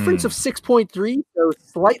 a difference of 6.3, so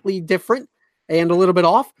slightly different and a little bit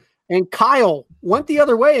off. And Kyle went the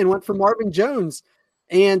other way and went for Marvin Jones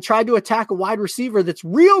and tried to attack a wide receiver that's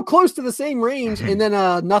real close to the same range, and then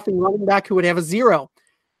nothing running back who would have a 0.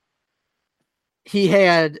 He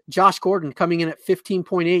had Josh Gordon coming in at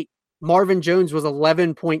 15.8. Marvin Jones was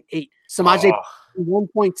 11.8. Samaje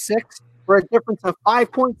 1.6 for a difference of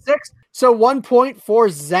 5.6. So 1 point for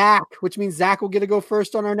Zach, which means Zach will get to go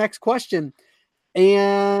first on our next question.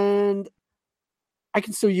 And I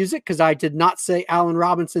can still use it because I did not say Allen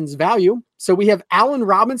Robinson's value. So we have Allen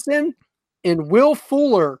Robinson and Will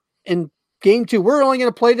Fuller in game 2. We're only going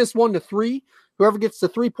to play this 1-3. Whoever gets the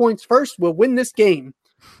 3 points first will win this game.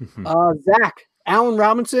 Zach, Allen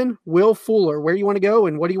Robinson, Will Fuller. Where do you want to go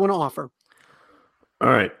and what do you want to offer? All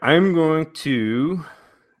right. I'm going to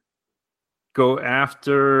go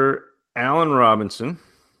after Allen Robinson,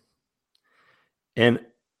 and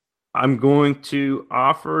I'm going to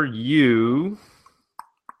offer you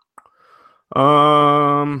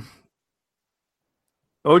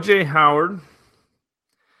OJ Howard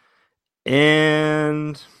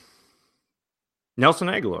and Nelson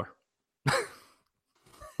Aguilar.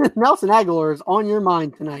 Nelson Aguilar is on your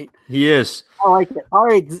mind tonight. He is. I like it. All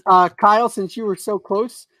right, Kyle, since you were so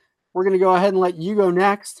close, we're going to go ahead and let you go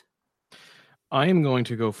next. I am going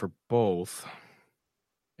to go for both,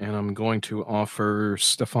 and I'm going to offer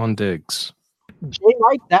Stephon Diggs. J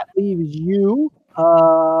Mike, that leaves you.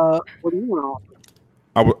 What do you want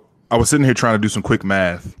to offer? I was sitting here trying to do some quick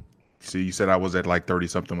math. See, you said I was at like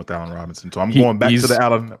 30-something with Allen Robinson. So I'm going back to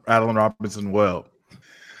the Allen Robinson well.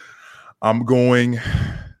 I'm going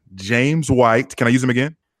James White. Can I use him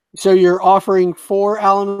again? So you're offering for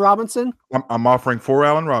Allen Robinson? I'm offering for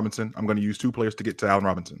Allen Robinson. I'm going to use 2 players to get to Allen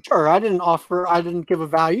Robinson. Sure. I didn't give a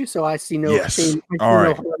value, so I see no shame. All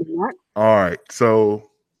right. All right. So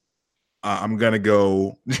I'm going to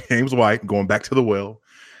go James White, going back to the well.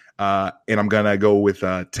 And I'm going to go with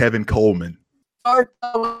Tevin Coleman.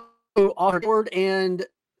 Offord and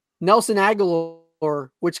Nelson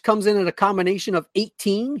Aguilar, which comes in at a combination of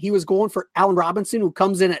 18. He was going for Allen Robinson, who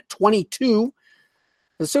comes in at 22.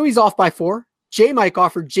 So he's off by 4. J Mike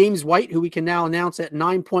offered James White, who we can now announce at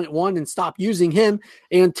 9.1 and stop using him.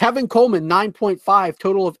 And Tevin Coleman, 9.5,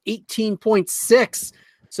 total of 18.6.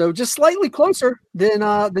 So just slightly closer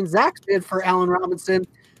than Zach's bid for Allen Robinson.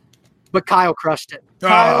 But Kyle crushed it.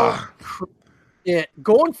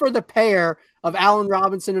 Going for the pair of Allen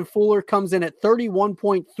Robinson and Fuller comes in at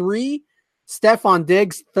 31.3. Stephon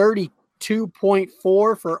Diggs, 32.4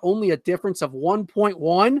 for only a difference of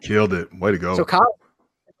 1.1. Killed it. Way to go. So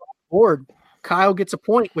Kyle gets a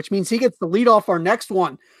point, which means he gets the lead off our next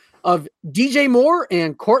one of DJ Moore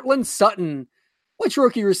and Cortland Sutton. Which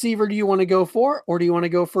rookie receiver do you want to go for, or do you want to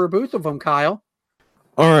go for both of them, Kyle?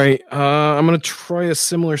 All right. I'm going to try a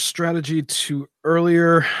similar strategy to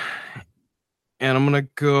earlier, and I'm going to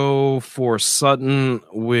go for Sutton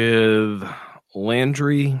with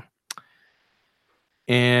Landry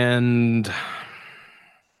and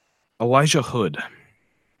Elijah Hood.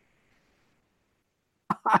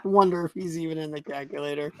 I wonder if he's even in the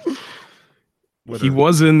calculator. He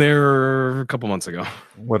was in there a couple months ago.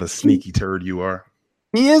 What a sneaky turd you are.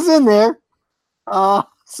 He is in there.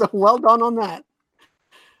 So well done on that.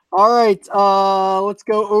 All right, let's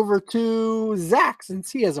go over to Zach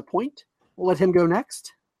since he has a point. We'll let him go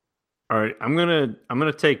next. All right, I'm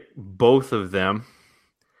gonna take both of them,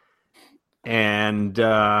 and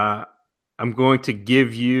I'm going to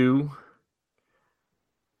give you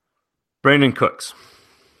Brandon Cooks.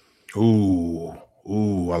 Ooh,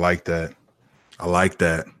 I like that.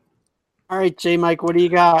 All right, J Mike, what do you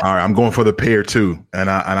got? All right, I'm going for the pair too, and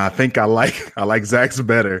I think I like Zach's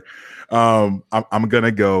better. I'm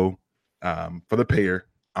gonna go for the pair.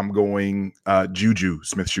 I'm going Juju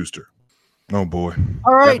Smith-Schuster. Oh boy!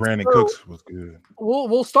 All right, that Brandon Cooks was good.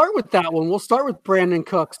 We'll start with that one. We'll start with Brandon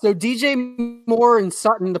Cooks. So DJ Moore and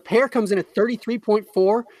Sutton, the pair comes in at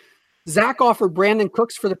 33.4. Zach offered Brandon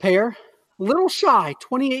Cooks for the pair, a little shy,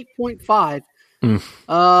 28.5.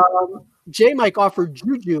 J Mike offered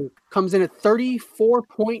Juju, comes in at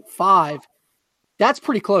 34.5. That's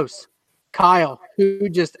pretty close. Kyle, who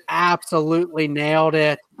just absolutely nailed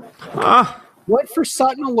it, went for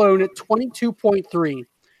Sutton alone at 22.3.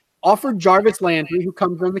 Offered Jarvis Landry, who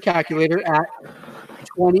comes from the calculator, at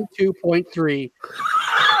 22.3.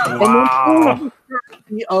 Wow. And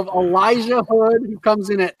then of Elijah Hood, who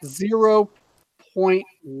comes in at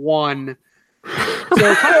 0.1.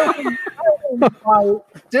 So Kyle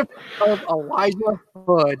difference of Elijah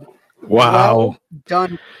Hood. Wow. Well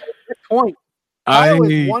done. Good point. Kyle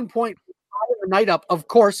is 1 point of the night up, of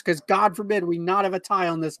course, because God forbid we not have a tie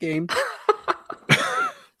on this game.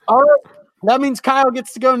 All right. That means Kyle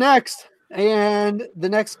gets to go next. And the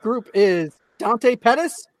next group is Dante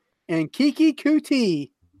Pettis and Kiki Kuti.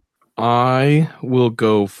 I will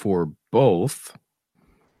go for both.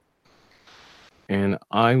 And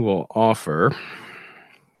I will offer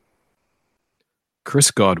Chris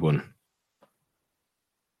Godwin.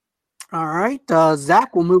 All right.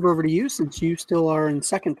 Zach, we'll move over to you since you still are in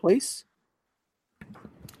second place.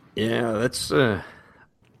 Yeah, that's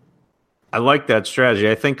I like that strategy.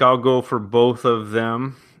 I think I'll go for both of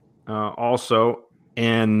them also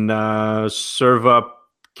and serve up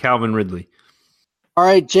Calvin Ridley. All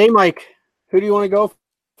right, J Mike, who do you want to go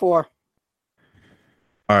for?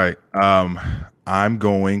 All right. I'm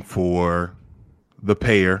going for the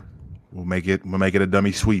pair. We'll make it a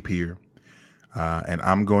dummy sweep here. And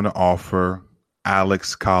I'm going to offer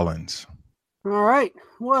Alex Collins. All right.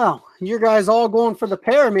 Well, you guys all going for the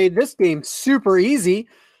pair made this game super easy.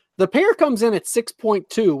 The pair comes in at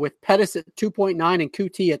 6.2 with Pettis at 2.9 and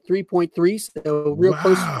Kuti at 3.3. So real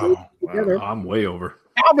close together. Wow, I'm way over.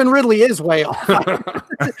 Calvin Ridley is way off.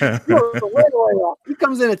 You're way off. He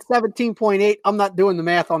comes in at 17.8. I'm not doing the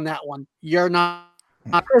math on that one. You're not.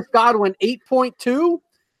 Chris Godwin, 8.2,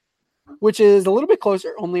 which is a little bit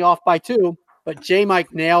closer, only off by 2. But J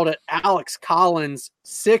Mike nailed it. Alex Collins,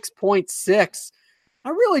 6.6. I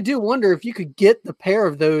really do wonder if you could get the pair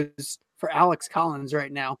of those for Alex Collins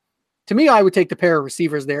right now. To me, I would take the pair of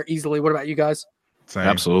receivers there easily. What about you guys? Same.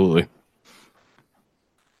 Absolutely.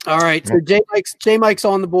 All right. So J Mike's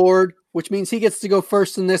on the board, which means he gets to go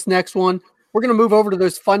first in this next one. We're going to move over to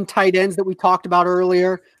those fun tight ends that we talked about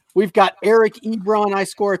earlier. We've got Eric Ebron. I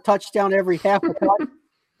score a touchdown every half a touch,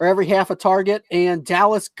 or every half a target, and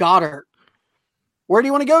Dallas Goedert. Where do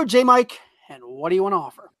you want to go, J Mike? And what do you want to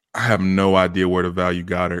offer? I have no idea where to value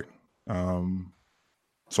Goddard.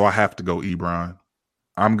 So I have to go Ebron.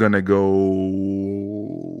 I'm going to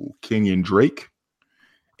go Kenyon Drake.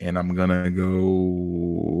 And I'm going to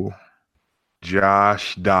go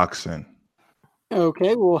Josh Doxson.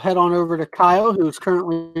 Okay, we'll head on over to Kyle, who's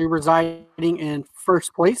currently residing in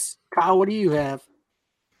first place. Kyle, what do you have?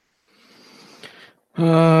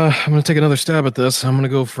 I'm going to take another stab at this. I'm going to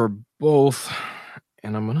go for both.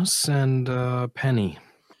 And I'm going to send Penny.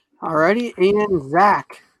 All righty, and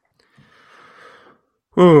Zach.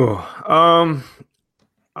 I'll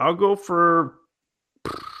go for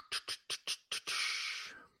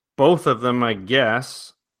both of them, I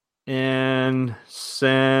guess, and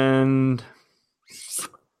send.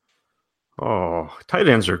 Oh, tight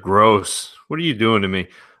ends are gross. What are you doing to me?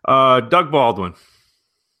 Doug Baldwin.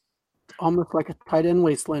 Almost like a tight end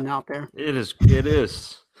wasteland out there. It is.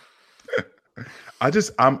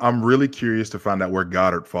 I'm really curious to find out where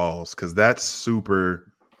Goddard falls because that's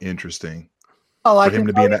super interesting. Oh, I can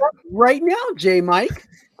tell you that right now, J Mike.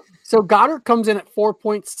 So Goddard comes in at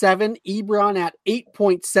 4.7, Ebron at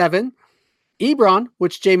 8.7. Ebron,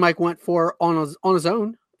 which J Mike went for on his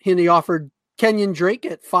own, he offered Kenyon Drake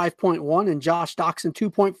at 5.1 and Josh Doxson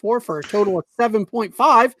 2.4 for a total of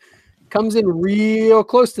 7.5. Comes in real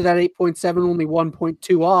close to that 8.7, only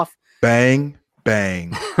 1.2 off. Bang,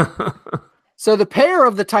 bang. So the pair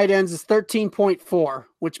of the tight ends is 13.4,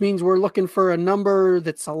 which means we're looking for a number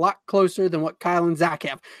that's a lot closer than what Kyle and Zach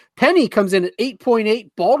have. Penny comes in at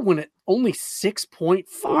 8.8, Baldwin at only 6.5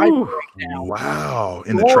 right now. Wow.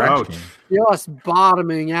 In the trash can. Just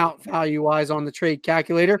bottoming out value-wise on the trade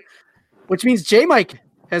calculator, which means J-Mike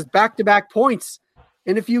has back-to-back points.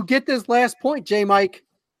 And if you get this last point, J-Mike,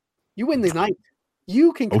 you win the night.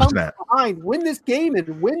 You can come behind, win this game,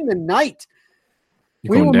 and win the night.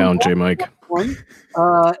 You're going down, J-Mike.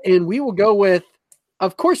 And we will go with,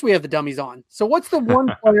 of course, we have the dummies on. So what's the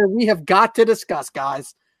one player we have got to discuss,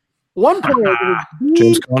 guys? One player.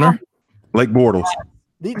 James Conner? Blake Bortles.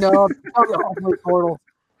 Blake Bortles.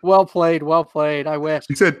 Well played. I wish.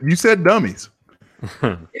 You said dummies.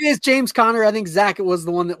 It is James Conner. I think Zach was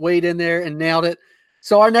the one that weighed in there and nailed it.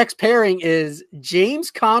 So our next pairing is James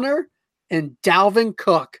Conner and Dalvin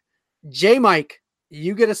Cook. J-Mike,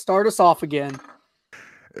 you get to start us off again.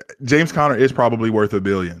 James Conner is probably worth $1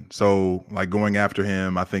 billion. So like going after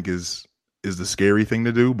him, I think is the scary thing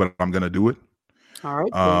to do, but I'm going to do it. All right.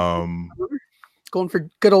 Going for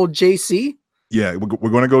good old JC. Yeah, we're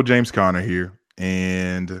going to go James Conner here.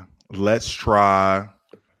 And let's try.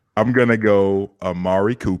 I'm going to go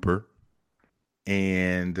Amari Cooper.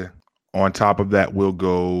 And on top of that, we'll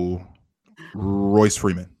go Royce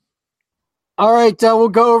Freeman. All right, we'll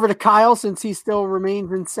go over to Kyle since he still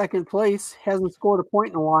remains in second place. Hasn't scored a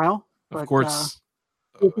point in a while. But, of course.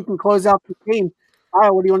 If we can close out the game.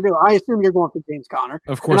 Kyle, what do you want to do? I assume you're going for James Conner.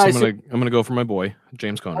 Of course, I'm gonna go for my boy,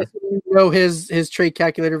 James Conner. I assume you know his trade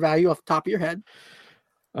calculator value off the top of your head.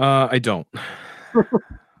 I don't.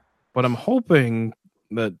 But I'm hoping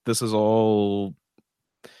that this is all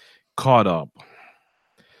caught up.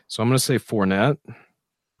 So I'm going to say Fournette.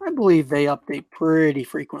 I believe they update pretty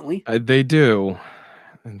frequently. They do,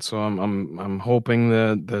 and so I'm hoping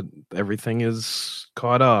that everything is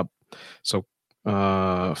caught up. So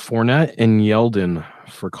Fournette and Yeldon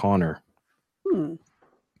for Connor.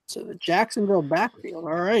 So the Jacksonville backfield.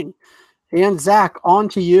 All right, and Zach, on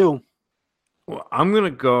to you. Well, I'm gonna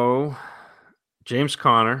go James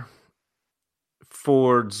Conner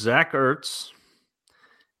for Zach Ertz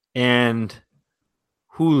and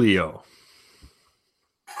Julio.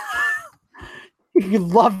 You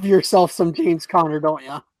love yourself some James Conner, don't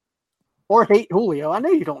you? Or hate Julio. I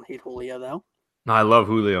know you don't hate Julio, though. No, I love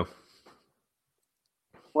Julio.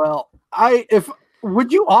 Well,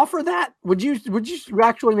 would you offer that? Would you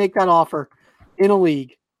actually make that offer in a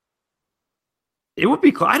league? It would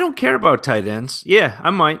be. I don't care about tight ends. Yeah,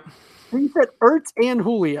 I might. You said Ertz and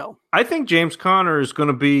Julio. I think James Conner is going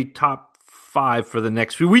to be top 5 for the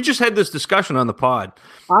next few. We just had this discussion on the pod.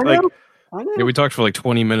 I know. Yeah, we talked for like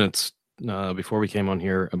 20 minutes before we came on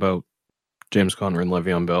here about James Conner and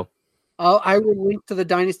Le'Veon Bell. I will link to the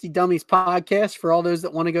Dynasty Dummies podcast for all those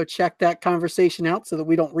that want to go check that conversation out so that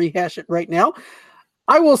we don't rehash it right now.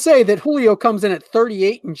 I will say that Julio comes in at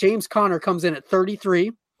 38 and James Conner comes in at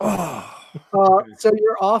 33. So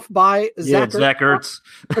you're off by Zach Ertz.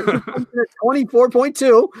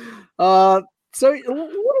 24.2. So a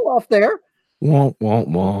little off there. Wah.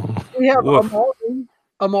 We have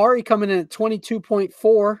Amari coming in at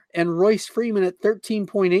 22.4 and Royce Freeman at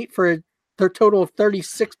 13.8 for their total of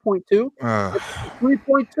 36.2.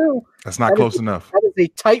 3.2. That's not close enough. That is a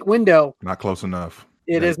tight window. Not close enough.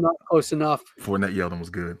 It is not close enough. Fournette Yeldon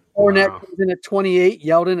was good. Fournette comes in at 28,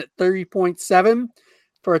 Yeldon at 30.7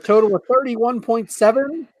 for a total of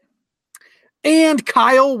 31.7. And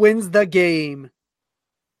Kyle wins the game.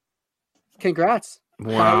 Congrats.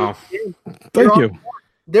 Wow. Thank you.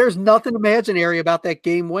 There's nothing imaginary about that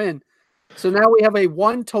game win. So now we have a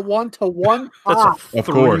 1-to-1-to-1. That's a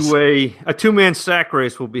three-way. A two-man sack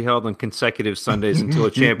race will be held on consecutive Sundays until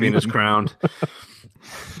a champion is crowned.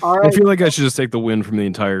 All right. I feel like I should just take the win from the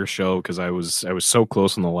entire show because I was so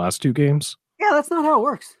close in the last 2 games. Yeah, that's not how it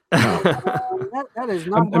works. No. That is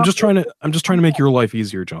not. I'm just trying to make your life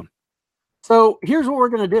easier, John. So here's what we're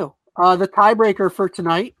gonna do. The tiebreaker for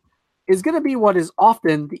tonight is gonna be what is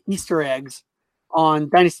often the Easter eggs on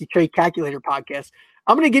Dynasty Trade Calculator podcast.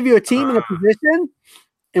 I'm going to give you a team and a position,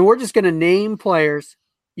 and we're just going to name players.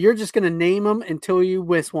 You're just going to name them until you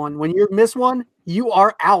miss one. When you miss one, you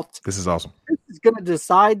are out. This is awesome. This is going to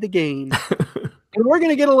decide the game. And we're going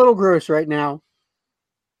to get a little gross right now.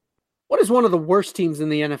 What is one of the worst teams in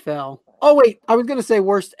the NFL? Oh, wait. I was going to say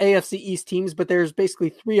worst AFC East teams, but there's basically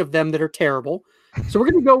 3 of them that are terrible. So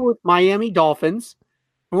we're going to go with Miami Dolphins,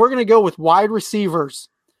 and we're going to go with wide receivers.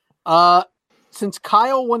 Since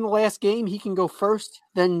Kyle won the last game, he can go first.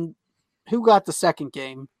 Then who got the second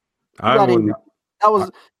game? That was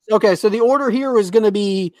okay. So the order here was going to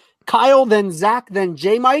be Kyle, then Zach, then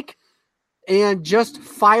J-Mike. and just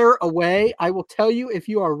fire away. I will tell you if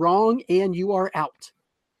you are wrong and you are out.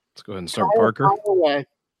 Let's go ahead and start with Parker. Fire away.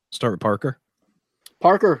 Start with Parker.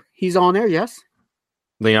 Parker, he's on there, yes.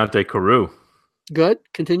 Leonte Carew. Good.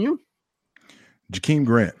 Continue. Jakeem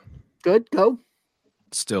Grant. Good. Go.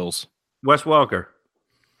 Stills. Wes Welker.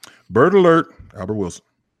 Bird Alert. Albert Wilson.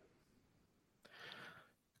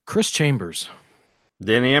 Chris Chambers.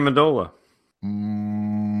 Danny Amendola.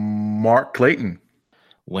 Mark Clayton.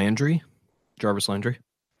 Landry. Jarvis Landry.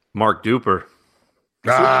 Mark Duper.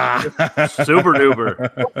 Super duper.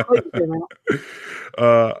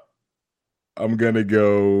 I'm gonna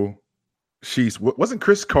go. Wasn't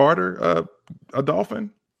Chris Carter a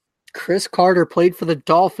Dolphin? Chris Carter played for the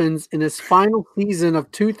Dolphins in his final season of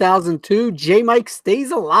 2002. J. Mike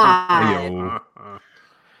stays alive. Yo.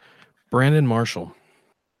 Brandon Marshall.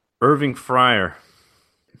 Irving Fryer.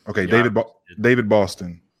 Okay, Yeah. David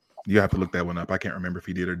Boston. You have to look that one up. I can't remember if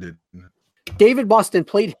he did or didn't. David Boston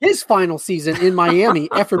played his final season in Miami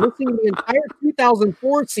after missing the entire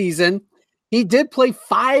 2004 season. He did play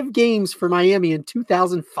 5 games for Miami in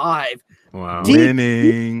 2005. Wow.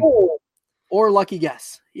 Winning. Or lucky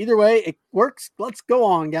guess. Either way, it works. Let's go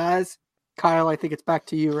on, guys. Kyle, I think it's back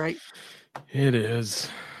to you, right? It is.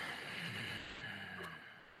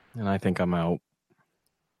 And I think I'm out.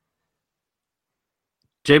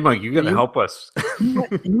 J Mike, you got to help us.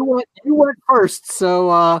 You went first,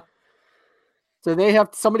 so they have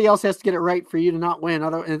somebody else has to get it right for you to not win.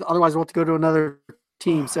 Otherwise, we'll have to go to another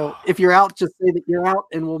team. So if you're out, just say that you're out,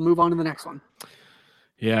 and we'll move on to the next one.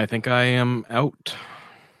 Yeah, I think I am out.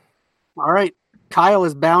 All right, Kyle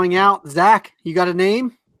is bowing out. Zach, you got a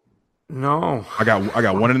name? No. I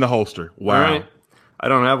got one in the holster. Wow. All right. I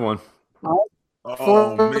don't have one.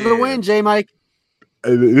 For the win, J Mike.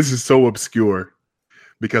 This is so obscure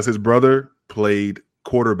because his brother played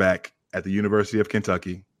quarterback at the University of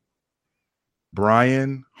Kentucky.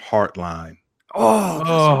 Brian Hartline.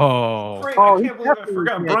 Oh, I can't believe I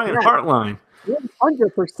forgot Brian Hartline.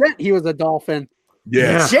 100% he was a Dolphin.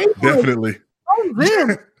 Yeah, J. Mike definitely.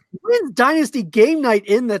 Wins Dynasty Game Night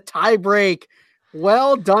in the tiebreak.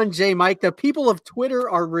 Well done, J. Mike. The people of Twitter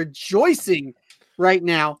are rejoicing right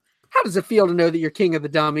now. How does it feel to know that you're king of the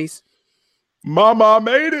dummies? Mama, I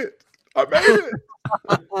made it. I made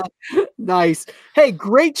it. Nice. Hey,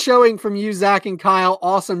 great showing from you, Zach and Kyle.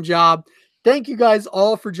 Awesome job. Thank you guys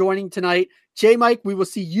all for joining tonight. J. Mike, we will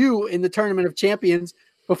see you in the Tournament of Champions.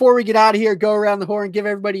 Before we get out of here, go around the horn, give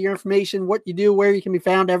everybody your information, what you do, where you can be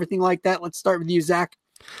found, everything like that. Let's start with you, Zach.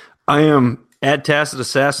 I am at Tacit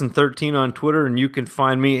Assassin 13 on Twitter, and you can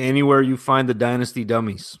find me anywhere you find the Dynasty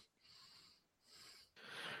Dummies.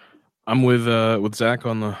 I'm with Zach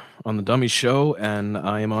on the Dummies show, and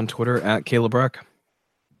I am on Twitter at Caleb Breck.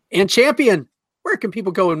 And Champion, where can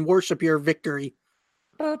people go and worship your victory?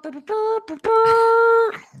 I'll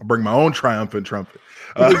bring my own triumphant trumpet.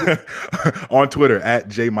 On Twitter at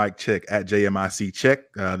JMikeCheck, at JMIC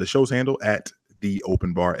Check. The show's handle at the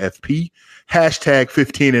Open Bar FP. Hashtag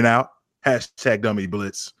 15 and out. Hashtag Dummy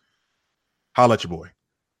Blitz. Holla at your boy.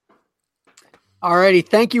 Alrighty,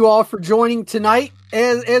 thank you all for joining tonight.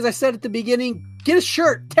 As I said at the beginning, get a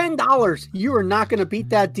shirt, $10. You are not going to beat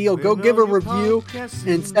that deal. Go give a review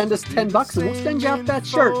and send us $10, and we'll send you out that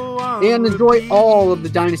shirt. And enjoy all of the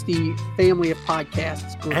Dynasty family of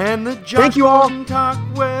podcasts. And the thank you all. Talk,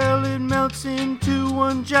 well, it melts into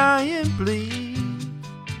one giant bleed.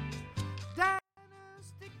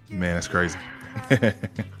 Man, that's crazy.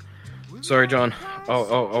 Sorry, John.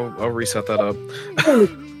 I'll reset that up.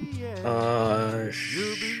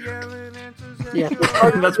 Yeah,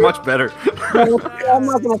 that's much better. No, I'm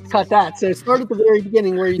not going to cut that. So start at the very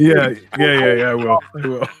beginning where you. Yeah. I will.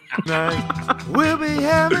 We'll be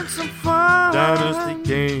having some fun. Dynasty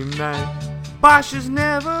Game Night. Bosch has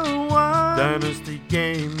never won. Dynasty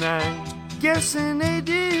Game Night. Guessing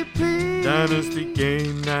ADP. Dynasty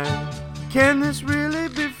Game Night. Can this really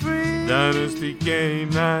be free? Dynasty Game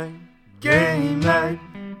Night. Game Night.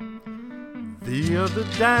 The other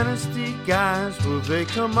Dynasty guys, will they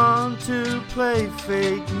come on to play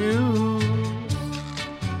fake news?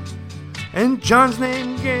 And John's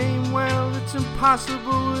name game, well, it's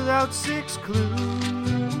impossible without 6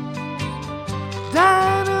 clues.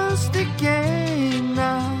 Dynasty Game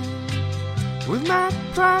Night with Matt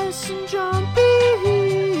Price and John B.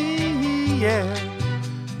 Yeah,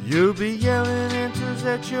 you'll be yelling answers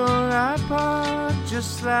at your iPod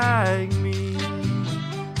just like me.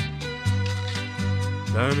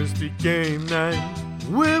 Dynasty Game Night.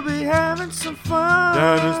 We'll be having some fun.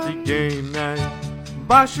 Dynasty Game Night.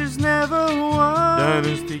 Bosch has never won.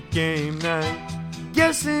 Dynasty Game Night.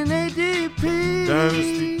 Guessing ADP.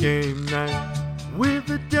 Dynasty Game Night. with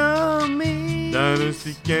the Dummies.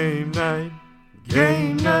 Dynasty game night,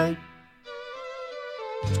 game night.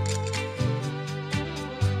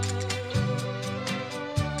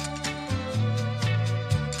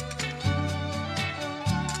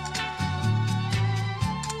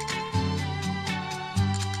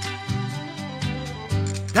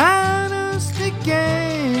 Dynasty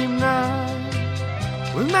game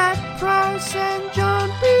night with Matt Price and John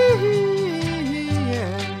B.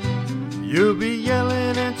 Yeah. You'll be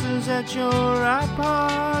yelling answers at your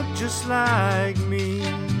iPod just like me.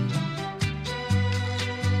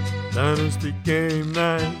 Dynasty game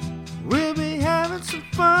night, we'll be having some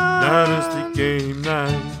fun. Dynasty game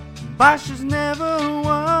night, Bosch has never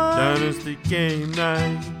won. Dynasty game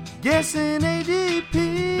night, guessing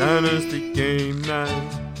ADP. Dynasty game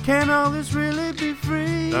night, can all this really be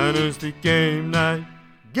free? Dynasty game night,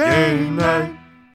 game night.